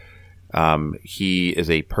 basically. He is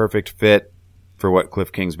a perfect fit for what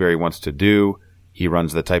Cliff Kingsbury wants to do. He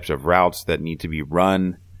runs the types of routes that need to be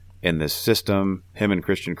run in this system. Him and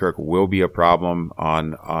Christian Kirk will be a problem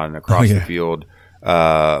on across the field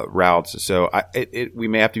routes. So we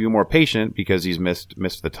may have to be more patient because he's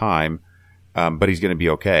missed the time, but he's going to be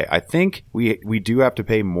okay. I think we do have to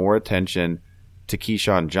pay more attention to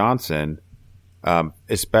Keyshawn Johnson,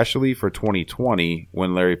 especially for 2020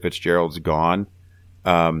 when Larry Fitzgerald's gone.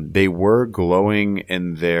 They were glowing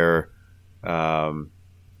in their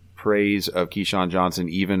praise of Keyshawn Johnson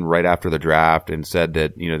even right after the draft, and said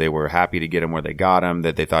that they were happy to get him where they got him,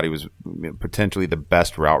 that they thought he was potentially the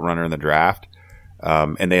best route runner in the draft,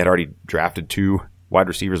 and they had already drafted 2 wide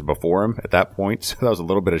receivers before him at that point, so that was a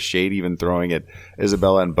little bit of shade even throwing at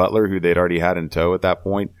Isabella and Butler, who they'd already had in tow at that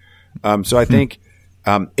point. So I think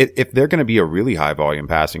if they're going to be a really high volume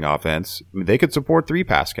passing offense, they could support 3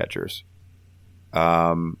 pass catchers.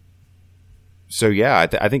 So yeah,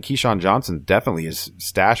 I think Keyshawn Johnson definitely is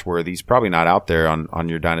stash worthy. He's probably not out there on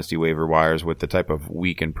your dynasty waiver wires with the type of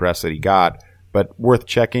week and press that he got, but worth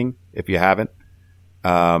checking if you haven't.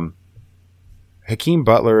 Hakeem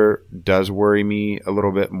Butler does worry me a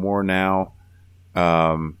little bit more now.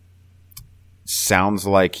 Sounds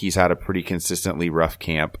like he's had a pretty consistently rough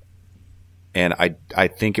camp. And I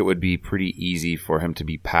think it would be pretty easy for him to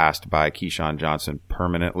be passed by Keyshawn Johnson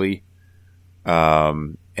permanently,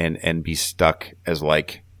 and be stuck as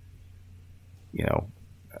almost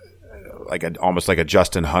like a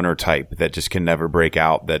Justin Hunter type that just can never break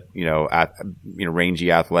out. That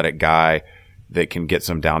rangy athletic guy that can get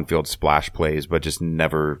some downfield splash plays, but just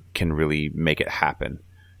never can really make it happen.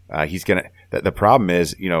 The problem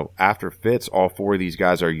is, after Fitz, all 4 of these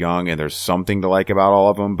guys are young, and there's something to like about all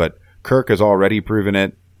of them, but Kirk has already proven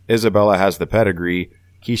it. Isabella has the pedigree.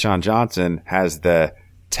 Keyshawn Johnson has the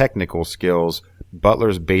technical skills.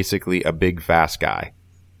 Butler's basically a big, fast guy.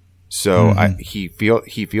 So he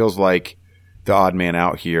feels like the odd man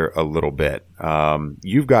out here a little bit.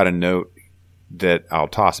 You've got a note that I'll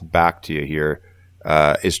toss back to you here.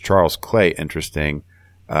 Is Charles Clay interesting?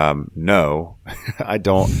 No, I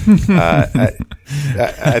don't.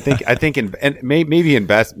 I think maybe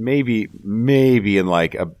in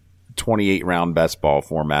like a 28 round best ball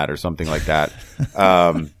format or something like that.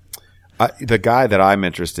 The guy that I'm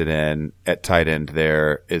interested in at tight end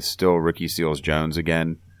there is still Ricky Seals-Jones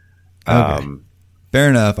again. Okay. Fair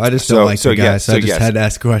enough. I just don't like the guy, so I just had to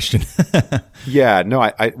ask a question. Yeah,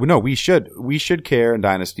 no, we should care in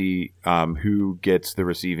Dynasty who gets the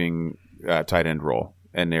receiving tight end role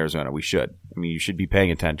in Arizona. We should. I mean, you should be paying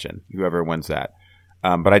attention, whoever wins that.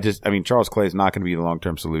 But Charles Clay is not going to be the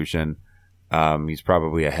long-term solution. He's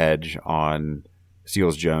probably a hedge on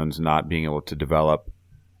Seals-Jones not being able to develop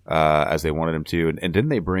as they wanted him to. And didn't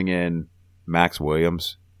they bring in Max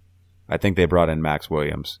Williams? I think they brought in Max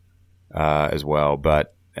Williams as well,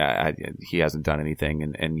 but he hasn't done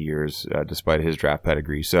anything in years despite his draft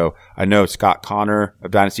pedigree. So I know Scott Connor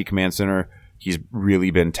of Dynasty Command Center, he's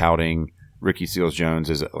really been touting Ricky Seals-Jones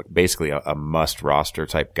as basically a must-roster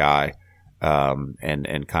type guy,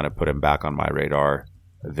 and kind of put him back on my radar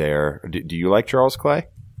there. Do you like Charles Clay?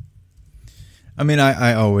 I mean,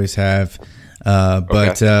 I always have,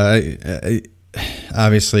 but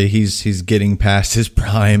obviously he's getting past his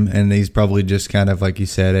prime, and he's probably just kind of, like you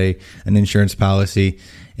said, an insurance policy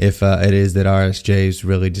if it is that RSJ is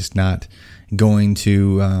really just not going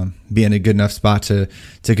to be in a good enough spot to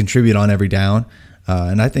contribute on every down.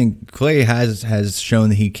 And I think Clay has shown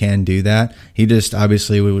that he can do that. He just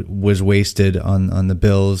obviously was wasted on the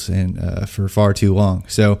Bills and for far too long.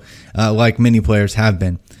 So like many players have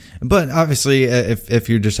been. But obviously, if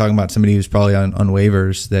you're just talking about somebody who's probably on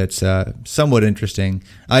waivers, that's somewhat interesting.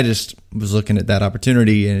 I just was looking at that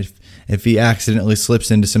opportunity, and if he accidentally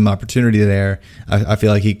slips into some opportunity there, I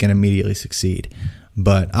feel like he can immediately succeed.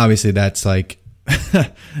 But obviously, that's like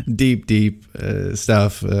deep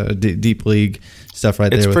stuff, deep league stuff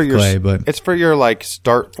right there with Clay. But it's for your like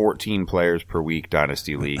start 14 players per week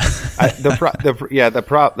dynasty league.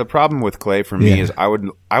 The problem with Clay for me is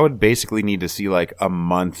I would basically need to see like a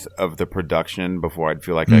month of the production before I'd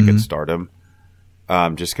feel like I could start him.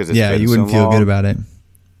 Just because you wouldn't feel good about it.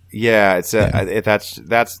 Yeah,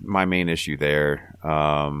 that's my main issue there.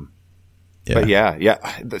 But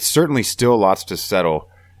there's certainly still lots to settle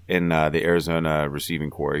in the Arizona receiving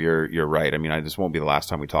core. You're right. I mean, this won't be the last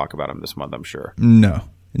time we talk about him this month, I'm sure. No,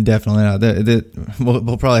 definitely not.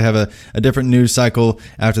 We'll probably have a different news cycle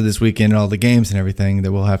after this weekend and all the games and everything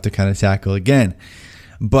that we'll have to kind of tackle again.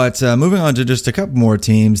 But moving on to just a couple more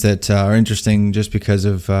teams that are interesting just because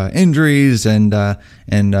of injuries and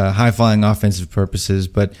high-flying offensive purposes.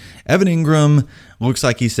 But Evan Ingram looks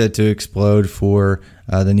like he's set to explode for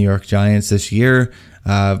the New York Giants this year.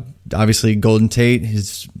 Obviously, Golden Tate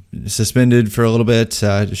is suspended for a little bit.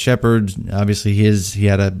 Shepard, obviously, he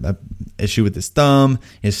had a issue with his thumb.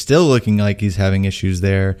 He's still looking like he's having issues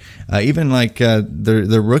there. Even like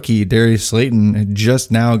the rookie, Darius Slayton,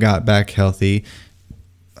 just now got back healthy.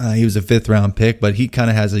 He was a 5th-round pick, but he kind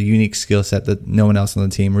of has a unique skill set that no one else on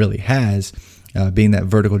the team really has, being that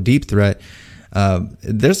vertical deep threat.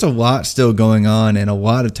 There's a lot still going on and a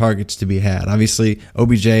lot of targets to be had. Obviously,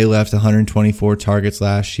 OBJ left 124 targets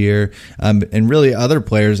last year, and really other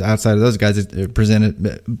players outside of those guys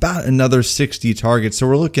presented about another 60 targets. So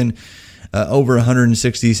we're looking over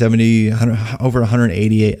 160, 70, over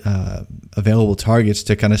 180 available targets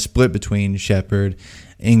to kind of split between Shepard,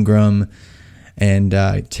 Ingram, and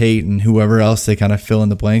Tate, and whoever else they kind of fill in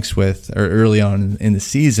the blanks with early on in the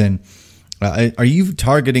season. Are you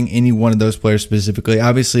targeting any one of those players specifically?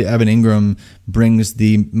 Obviously, Evan Ingram brings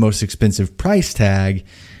the most expensive price tag,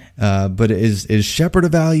 but is Shepard a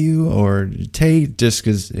value or Tate? Just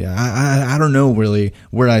because I don't know really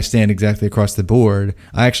where I stand exactly across the board.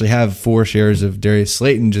 I actually have 4 shares of Darius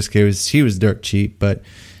Slayton just because he was dirt cheap. But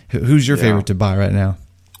who's your favorite to buy right now?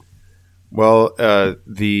 Well,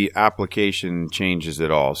 the application changes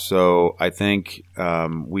it all. So I think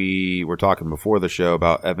we were talking before the show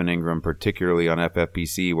about Evan Ingram, particularly on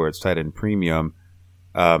FFPC, where it's tight end premium,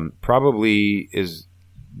 probably is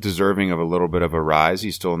deserving of a little bit of a rise.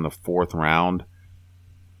 He's still in the 4th round.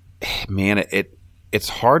 Man, it's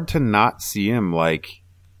hard to not see him. Like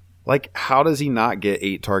how does he not get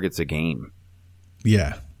 8 targets a game?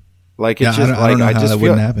 Yeah. Like it's just I don't know how that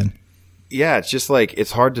wouldn't happen. Yeah, it's just like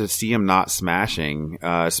it's hard to see him not smashing,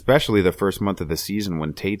 especially the first month of the season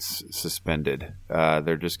when Tate's suspended.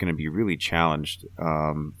 They're just going to be really challenged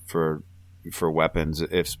for weapons,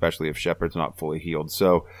 especially if Shepard's not fully healed.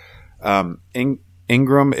 So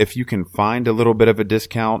Ingram, if you can find a little bit of a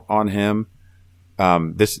discount on him,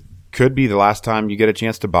 this could be the last time you get a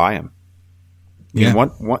chance to buy him. Yeah,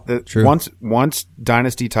 once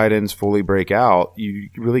dynasty tight ends fully break out, you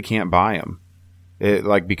really can't buy them. It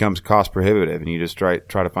like becomes cost prohibitive, and you just try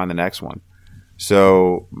to find the next one.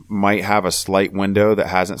 So might have a slight window that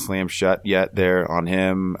hasn't slammed shut yet there on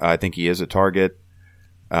him. I think he is a target.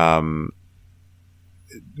 Golden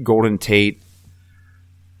Tate,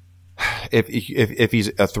 if he's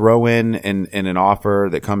a throw-in in an offer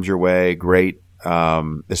that comes your way, great.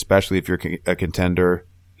 Especially if you're a contender,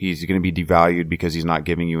 he's going to be devalued because he's not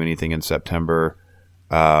giving you anything in September.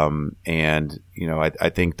 And I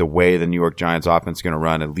think the way the New York Giants offense is going to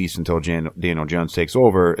run, at least until Daniel Jones takes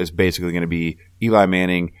over, is basically going to be Eli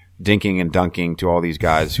Manning dinking and dunking to all these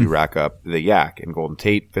guys who rack up the yak. And Golden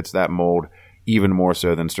Tate fits that mold even more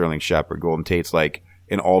so than Sterling Shepard. Golden Tate's like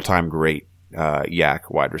an all-time great yak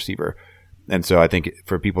wide receiver. And so I think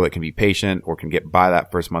for people that can be patient or can get by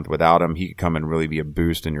that first month without him, he could come and really be a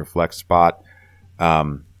boost in your flex spot.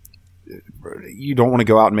 You don't want to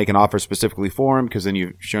go out and make an offer specifically for him because then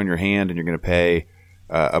you've shown your hand and you're going to pay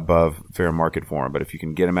above fair market for him. But if you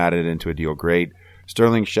can get him added into a deal, great.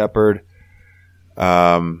 Sterling Shepard,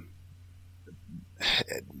 I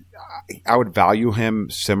would value him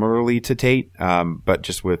similarly to Tate, but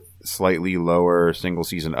just with slightly lower single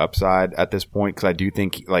season upside at this point, because I do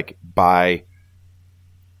think like by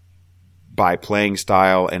playing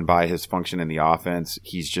style and by his function in the offense,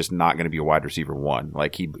 he's just not going to be a wide receiver one.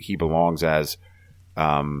 Like he belongs as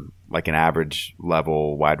like an average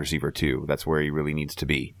level wide receiver 2. That's where he really needs to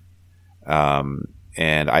be.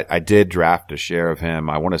 And I did draft a share of him.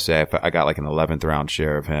 I want to say I got like an 11th round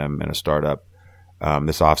share of him in a startup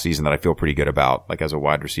this offseason that I feel pretty good about, like as a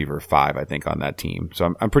wide receiver 5, I think, on that team.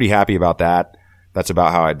 So I'm pretty happy about that. That's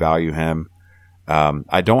about how I'd value him.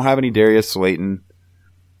 I don't have any Darius Slayton.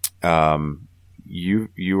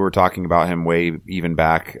 You were talking about him way even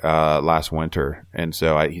back last winter, and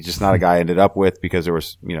so he's just not a guy I ended up with because there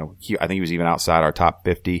was, I think he was even outside our top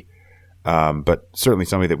 50, but certainly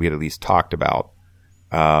somebody that we had at least talked about.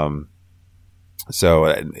 But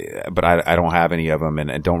I don't have any of them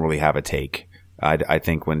and don't really have a take. I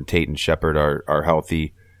think when Tate and Shepard are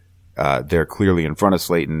healthy, they're clearly in front of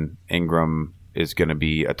Slayton. Ingram is going to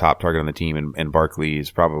be a top target on the team, and Barkley is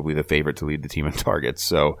probably the favorite to lead the team in targets.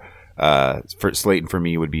 So for Slayton, for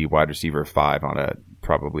me, would be wide receiver 5 on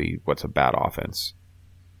what's a bad offense.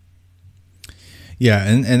 Yeah,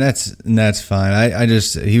 and that's fine.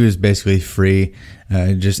 He was basically free,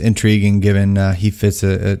 just intriguing given he fits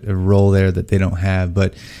a role there that they don't have.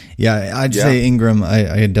 But yeah, I'd say Ingram.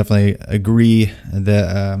 I definitely agree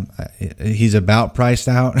that he's about priced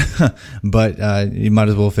out, but you might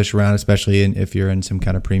as well fish around, especially if you're in some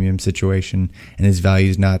kind of premium situation and his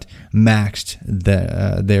value is not maxed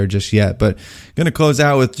there just yet. But going to close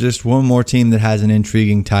out with just one more team that has an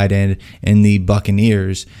intriguing tight end in the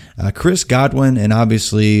Buccaneers. Chris Godwin and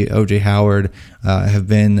obviously O.J. Howard have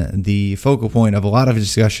been the focal point of a lot of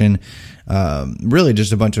discussion, really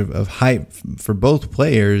just a bunch of hype for both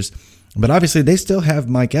players. But obviously they still have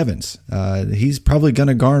Mike Evans. He's probably going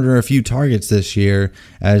to garner a few targets this year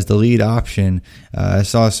as the lead option. I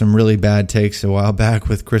saw some really bad takes a while back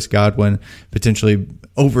with Chris Godwin potentially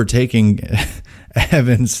overtaking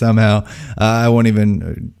Evans somehow. I won't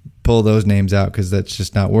even pull those names out because that's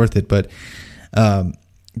just not worth it. But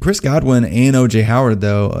Chris Godwin and O.J. Howard,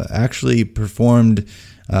 though, actually performed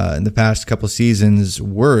in the past couple of seasons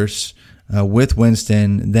worse with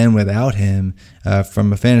Winston than without him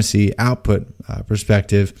from a fantasy output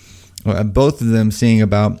perspective. Both of them seeing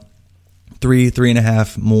about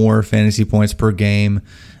 3.5 more fantasy points per game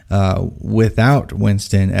without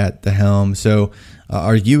Winston at the helm. So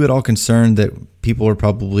are you at all concerned that people are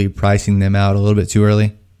probably pricing them out a little bit too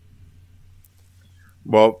early?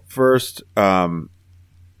 Well, first,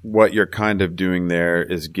 what you're kind of doing there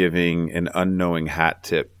is giving an unknowing hat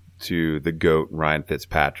tip to the GOAT, Ryan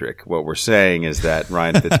Fitzpatrick. What we're saying is that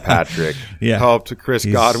Ryan Fitzpatrick helped Chris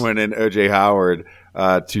Godwin and O.J. Howard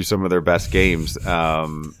to some of their best games,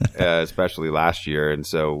 especially last year. And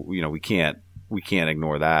so, we can't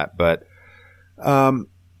ignore that. But Can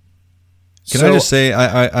I just say,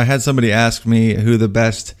 I had somebody ask me who the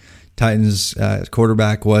best Titans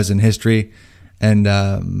quarterback was in history, and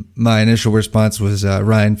my initial response was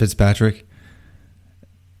Ryan Fitzpatrick.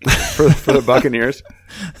 for the Buccaneers.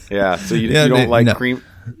 Yeah. So you don't like cream.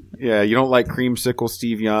 Yeah, you don't like creamsicle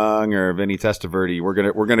Steve Young or Vinny Testaverde.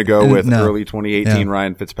 We're gonna go with early 2018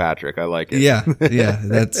 Ryan Fitzpatrick. I like it. Yeah,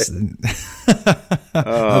 that's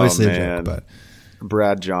obviously a joke, but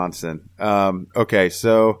Brad Johnson. Okay,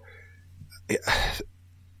 so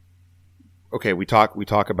we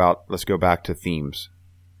talk about. Let's go back to themes.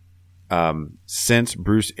 Since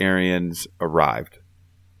Bruce Arians arrived,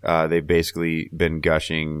 they've basically been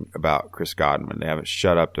gushing about Chris Godwin. They haven't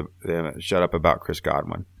shut up about Chris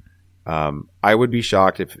Godwin. I would be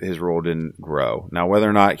shocked if his role didn't grow. Now, whether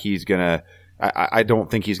or not he's gonna, I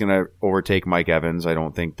don't think he's going to overtake Mike Evans. I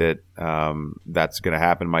don't think that that's going to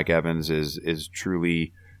happen. Mike Evans is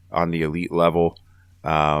truly on the elite level,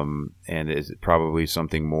 and is probably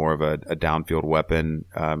something more of a downfield weapon,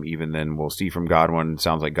 even than we'll see from Godwin. It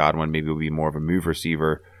sounds like Godwin maybe will be more of a move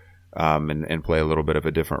receiver, and play a little bit of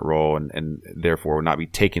a different role, and therefore not be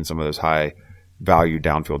taking some of those high value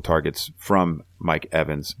downfield targets from Mike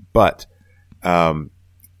Evans. But OJ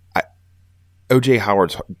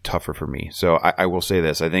Howard's tougher for me. So I will say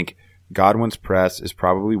this. I think Godwin's press is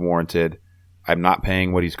probably warranted. I'm not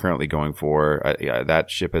paying what he's currently going for. That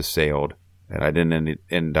ship has sailed, and I didn't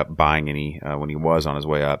end up buying any when he was on his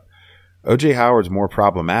way up. OJ Howard's more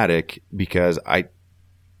problematic because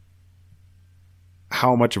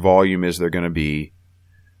how much volume is there going to be?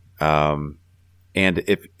 And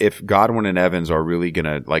if Godwin and Evans are really going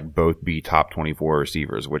to like both be top 24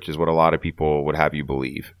 receivers, which is what a lot of people would have you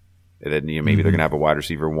believe, that maybe they're going to have a wide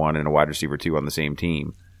receiver 1 and a wide receiver 2 on the same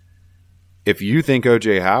team. If you think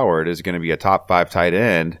OJ Howard is going to be a top 5 tight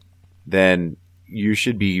end, then you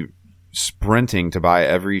should be sprinting to buy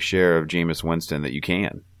every share of Jameis Winston that you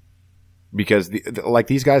can, because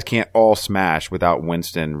these guys can't all smash without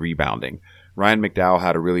Winston rebounding. Ryan McDowell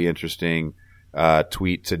had a really interesting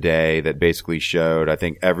tweet today that basically showed, I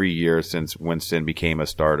think every year since Winston became a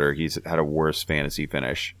starter, he's had a worse fantasy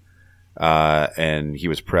finish. And he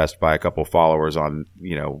was pressed by a couple followers on,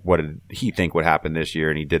 what did he think would happen this year?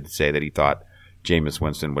 And he did say that he thought Jameis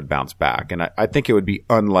Winston would bounce back. And I think it would be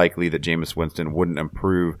unlikely that Jameis Winston wouldn't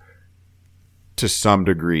improve to some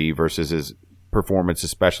degree versus his performance,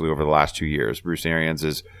 especially over the last 2 years. Bruce Arians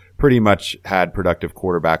has pretty much had productive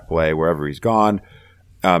quarterback play wherever he's gone.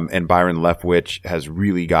 And Byron Leftwich has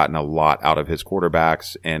really gotten a lot out of his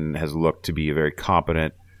quarterbacks and has looked to be a very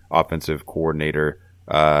competent offensive coordinator,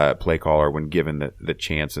 play caller when given the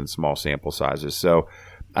chance in small sample sizes. So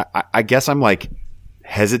I guess I'm like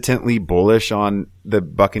hesitantly bullish on the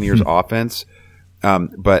Buccaneers offense.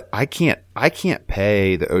 But I can't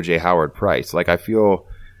pay the OJ Howard price. Like, I feel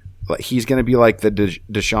like he's going to be like the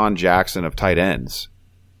Deshaun Jackson of tight ends.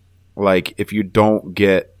 Like, if you don't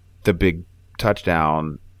get the big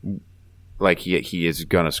touchdown, like he is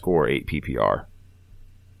going to score 8 PPR.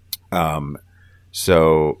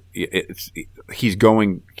 So he's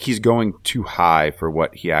going too high for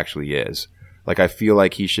what he actually is. Like, I feel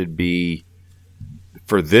like he should be,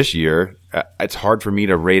 for this year, it's hard for me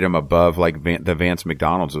to rate him above like the Vance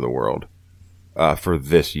McDonald's of the world for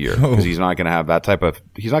this year, because he's not going to have that type of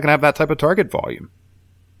target volume.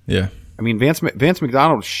 Yeah. I mean, Vance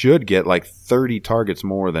McDonald should get like 30 targets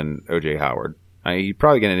more than OJ Howard. He's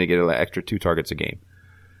probably going to get an extra 2 targets a game.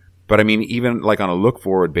 But I mean, even like on a look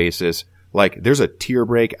forward basis, like there's a tier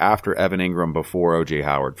break after Evan Ingram before OJ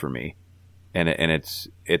Howard for me. And it's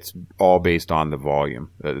all based on the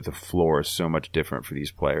volume. The floor is so much different for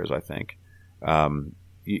these players, I think.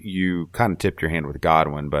 You kind of tipped your hand with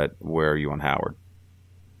Godwin, but where are you on Howard?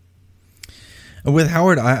 With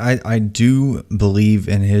Howard, I do believe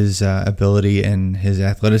in his ability and his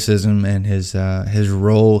athleticism and his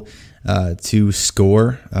role to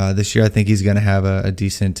score this year. I think he's going to have a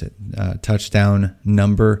decent touchdown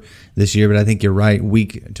number this year, but I think you're right.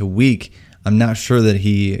 Week to week, I'm not sure that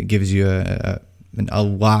he gives you a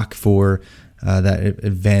lock for that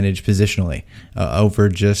advantage positionally over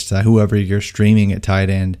just whoever you're streaming at tight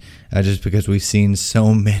end, just because we've seen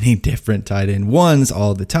so many different tight end ones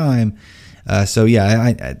all the time. So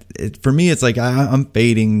yeah, for me, it's like I'm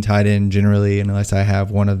fading tight end generally unless I have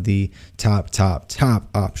one of the top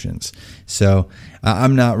options. So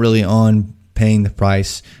I'm not really on paying the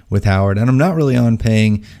price with Howard, and I'm not really on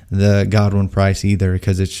paying the Godwin price either,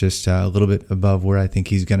 because it's just a little bit above where I think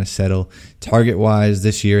he's going to settle target-wise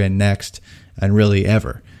this year and next, and really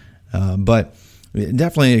ever. But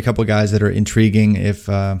definitely a couple of guys that are intriguing if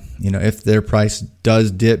their price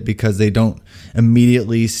does dip because they don't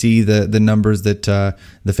immediately see the numbers that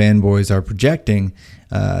the fanboys are projecting.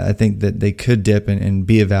 I think that they could dip and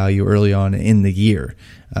be a value early on in the year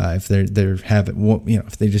if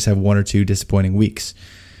if they just have 1 or 2 disappointing weeks.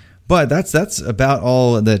 But that's about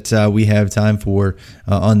all that we have time for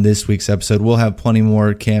on this week's episode. We'll have plenty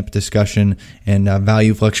more camp discussion and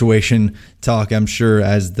value fluctuation talk, I'm sure,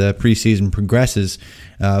 as the preseason progresses.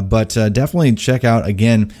 But definitely check out,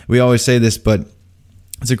 again, we always say this, but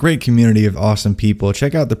it's a great community of awesome people.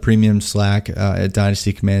 Check out the premium Slack at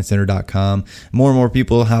dynastycommandcenter.com. More and more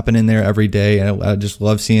people hopping in there every day. I just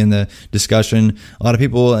love seeing the discussion. A lot of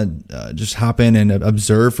people just hop in and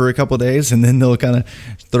observe for a couple of days, and then they'll kind of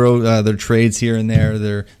throw their trades here and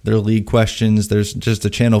there, their league questions. There's just a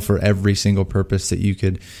channel for every single purpose that you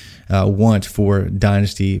could want for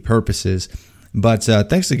dynasty purposes. But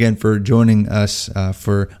thanks again for joining us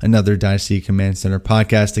for another Dynasty Command Center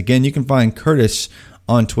podcast. Again, you can find Curtis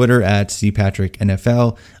on Twitter at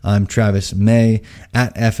cpatricknfl. I'm Travis May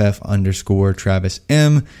at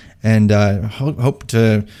ff_TravisM. And hope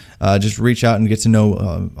to just reach out and get to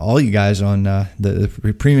know all you guys on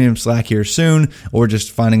the premium Slack here soon, or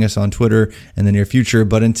just finding us on Twitter in the near future.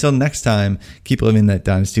 But until next time, keep living that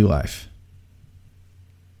Dynasty life.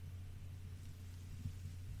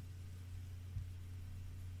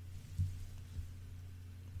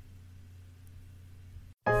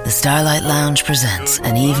 The Starlight Lounge presents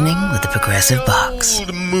An Evening with the Progressive Box.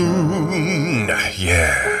 Old moon,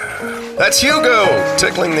 yeah. That's Hugo,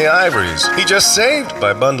 tickling the ivories. He just saved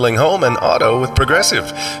by bundling home and auto with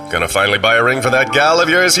Progressive. Gonna finally buy a ring for that gal of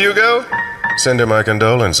yours, Hugo? Send her my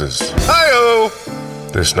condolences. Hi-oh!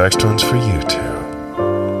 This next one's for you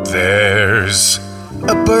two. There's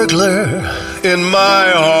a burglar in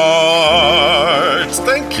my heart.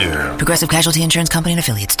 Thank you. Progressive Casualty Insurance Company and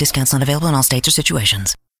Affiliates. Discounts not available in all states or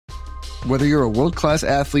situations. Whether you're a world-class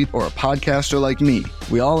athlete or a podcaster like me,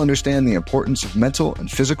 we all understand the importance of mental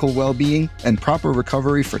and physical well-being and proper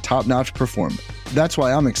recovery for top-notch performance. That's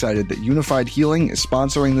why I'm excited that Unified Healing is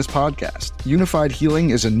sponsoring this podcast. Unified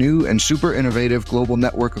Healing is a new and super innovative global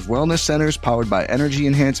network of wellness centers powered by Energy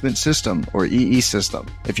Enhancement System, or EE System.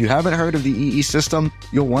 If you haven't heard of the EE System,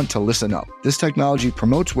 you'll want to listen up. This technology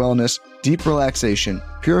promotes wellness, deep relaxation,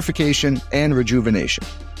 purification, and rejuvenation.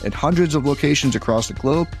 At hundreds of locations across the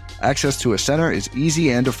globe, access to a center is easy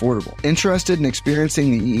and affordable. Interested in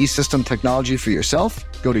experiencing the EE System technology for yourself?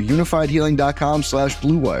 Go to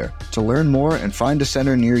unifiedhealing.com/bluewire to learn more and find a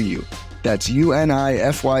center near you. That's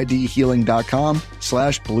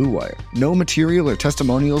unifydhealing.com/bluewire. No material or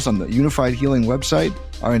testimonials on the Unified Healing website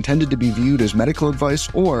are intended to be viewed as medical advice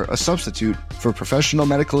or a substitute for professional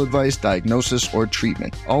medical advice, diagnosis, or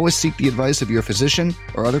treatment. Always seek the advice of your physician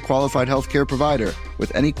or other qualified healthcare provider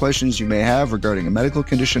with any questions you may have regarding a medical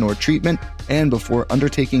condition or treatment, and before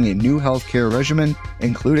undertaking a new healthcare regimen,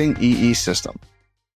 including EE System.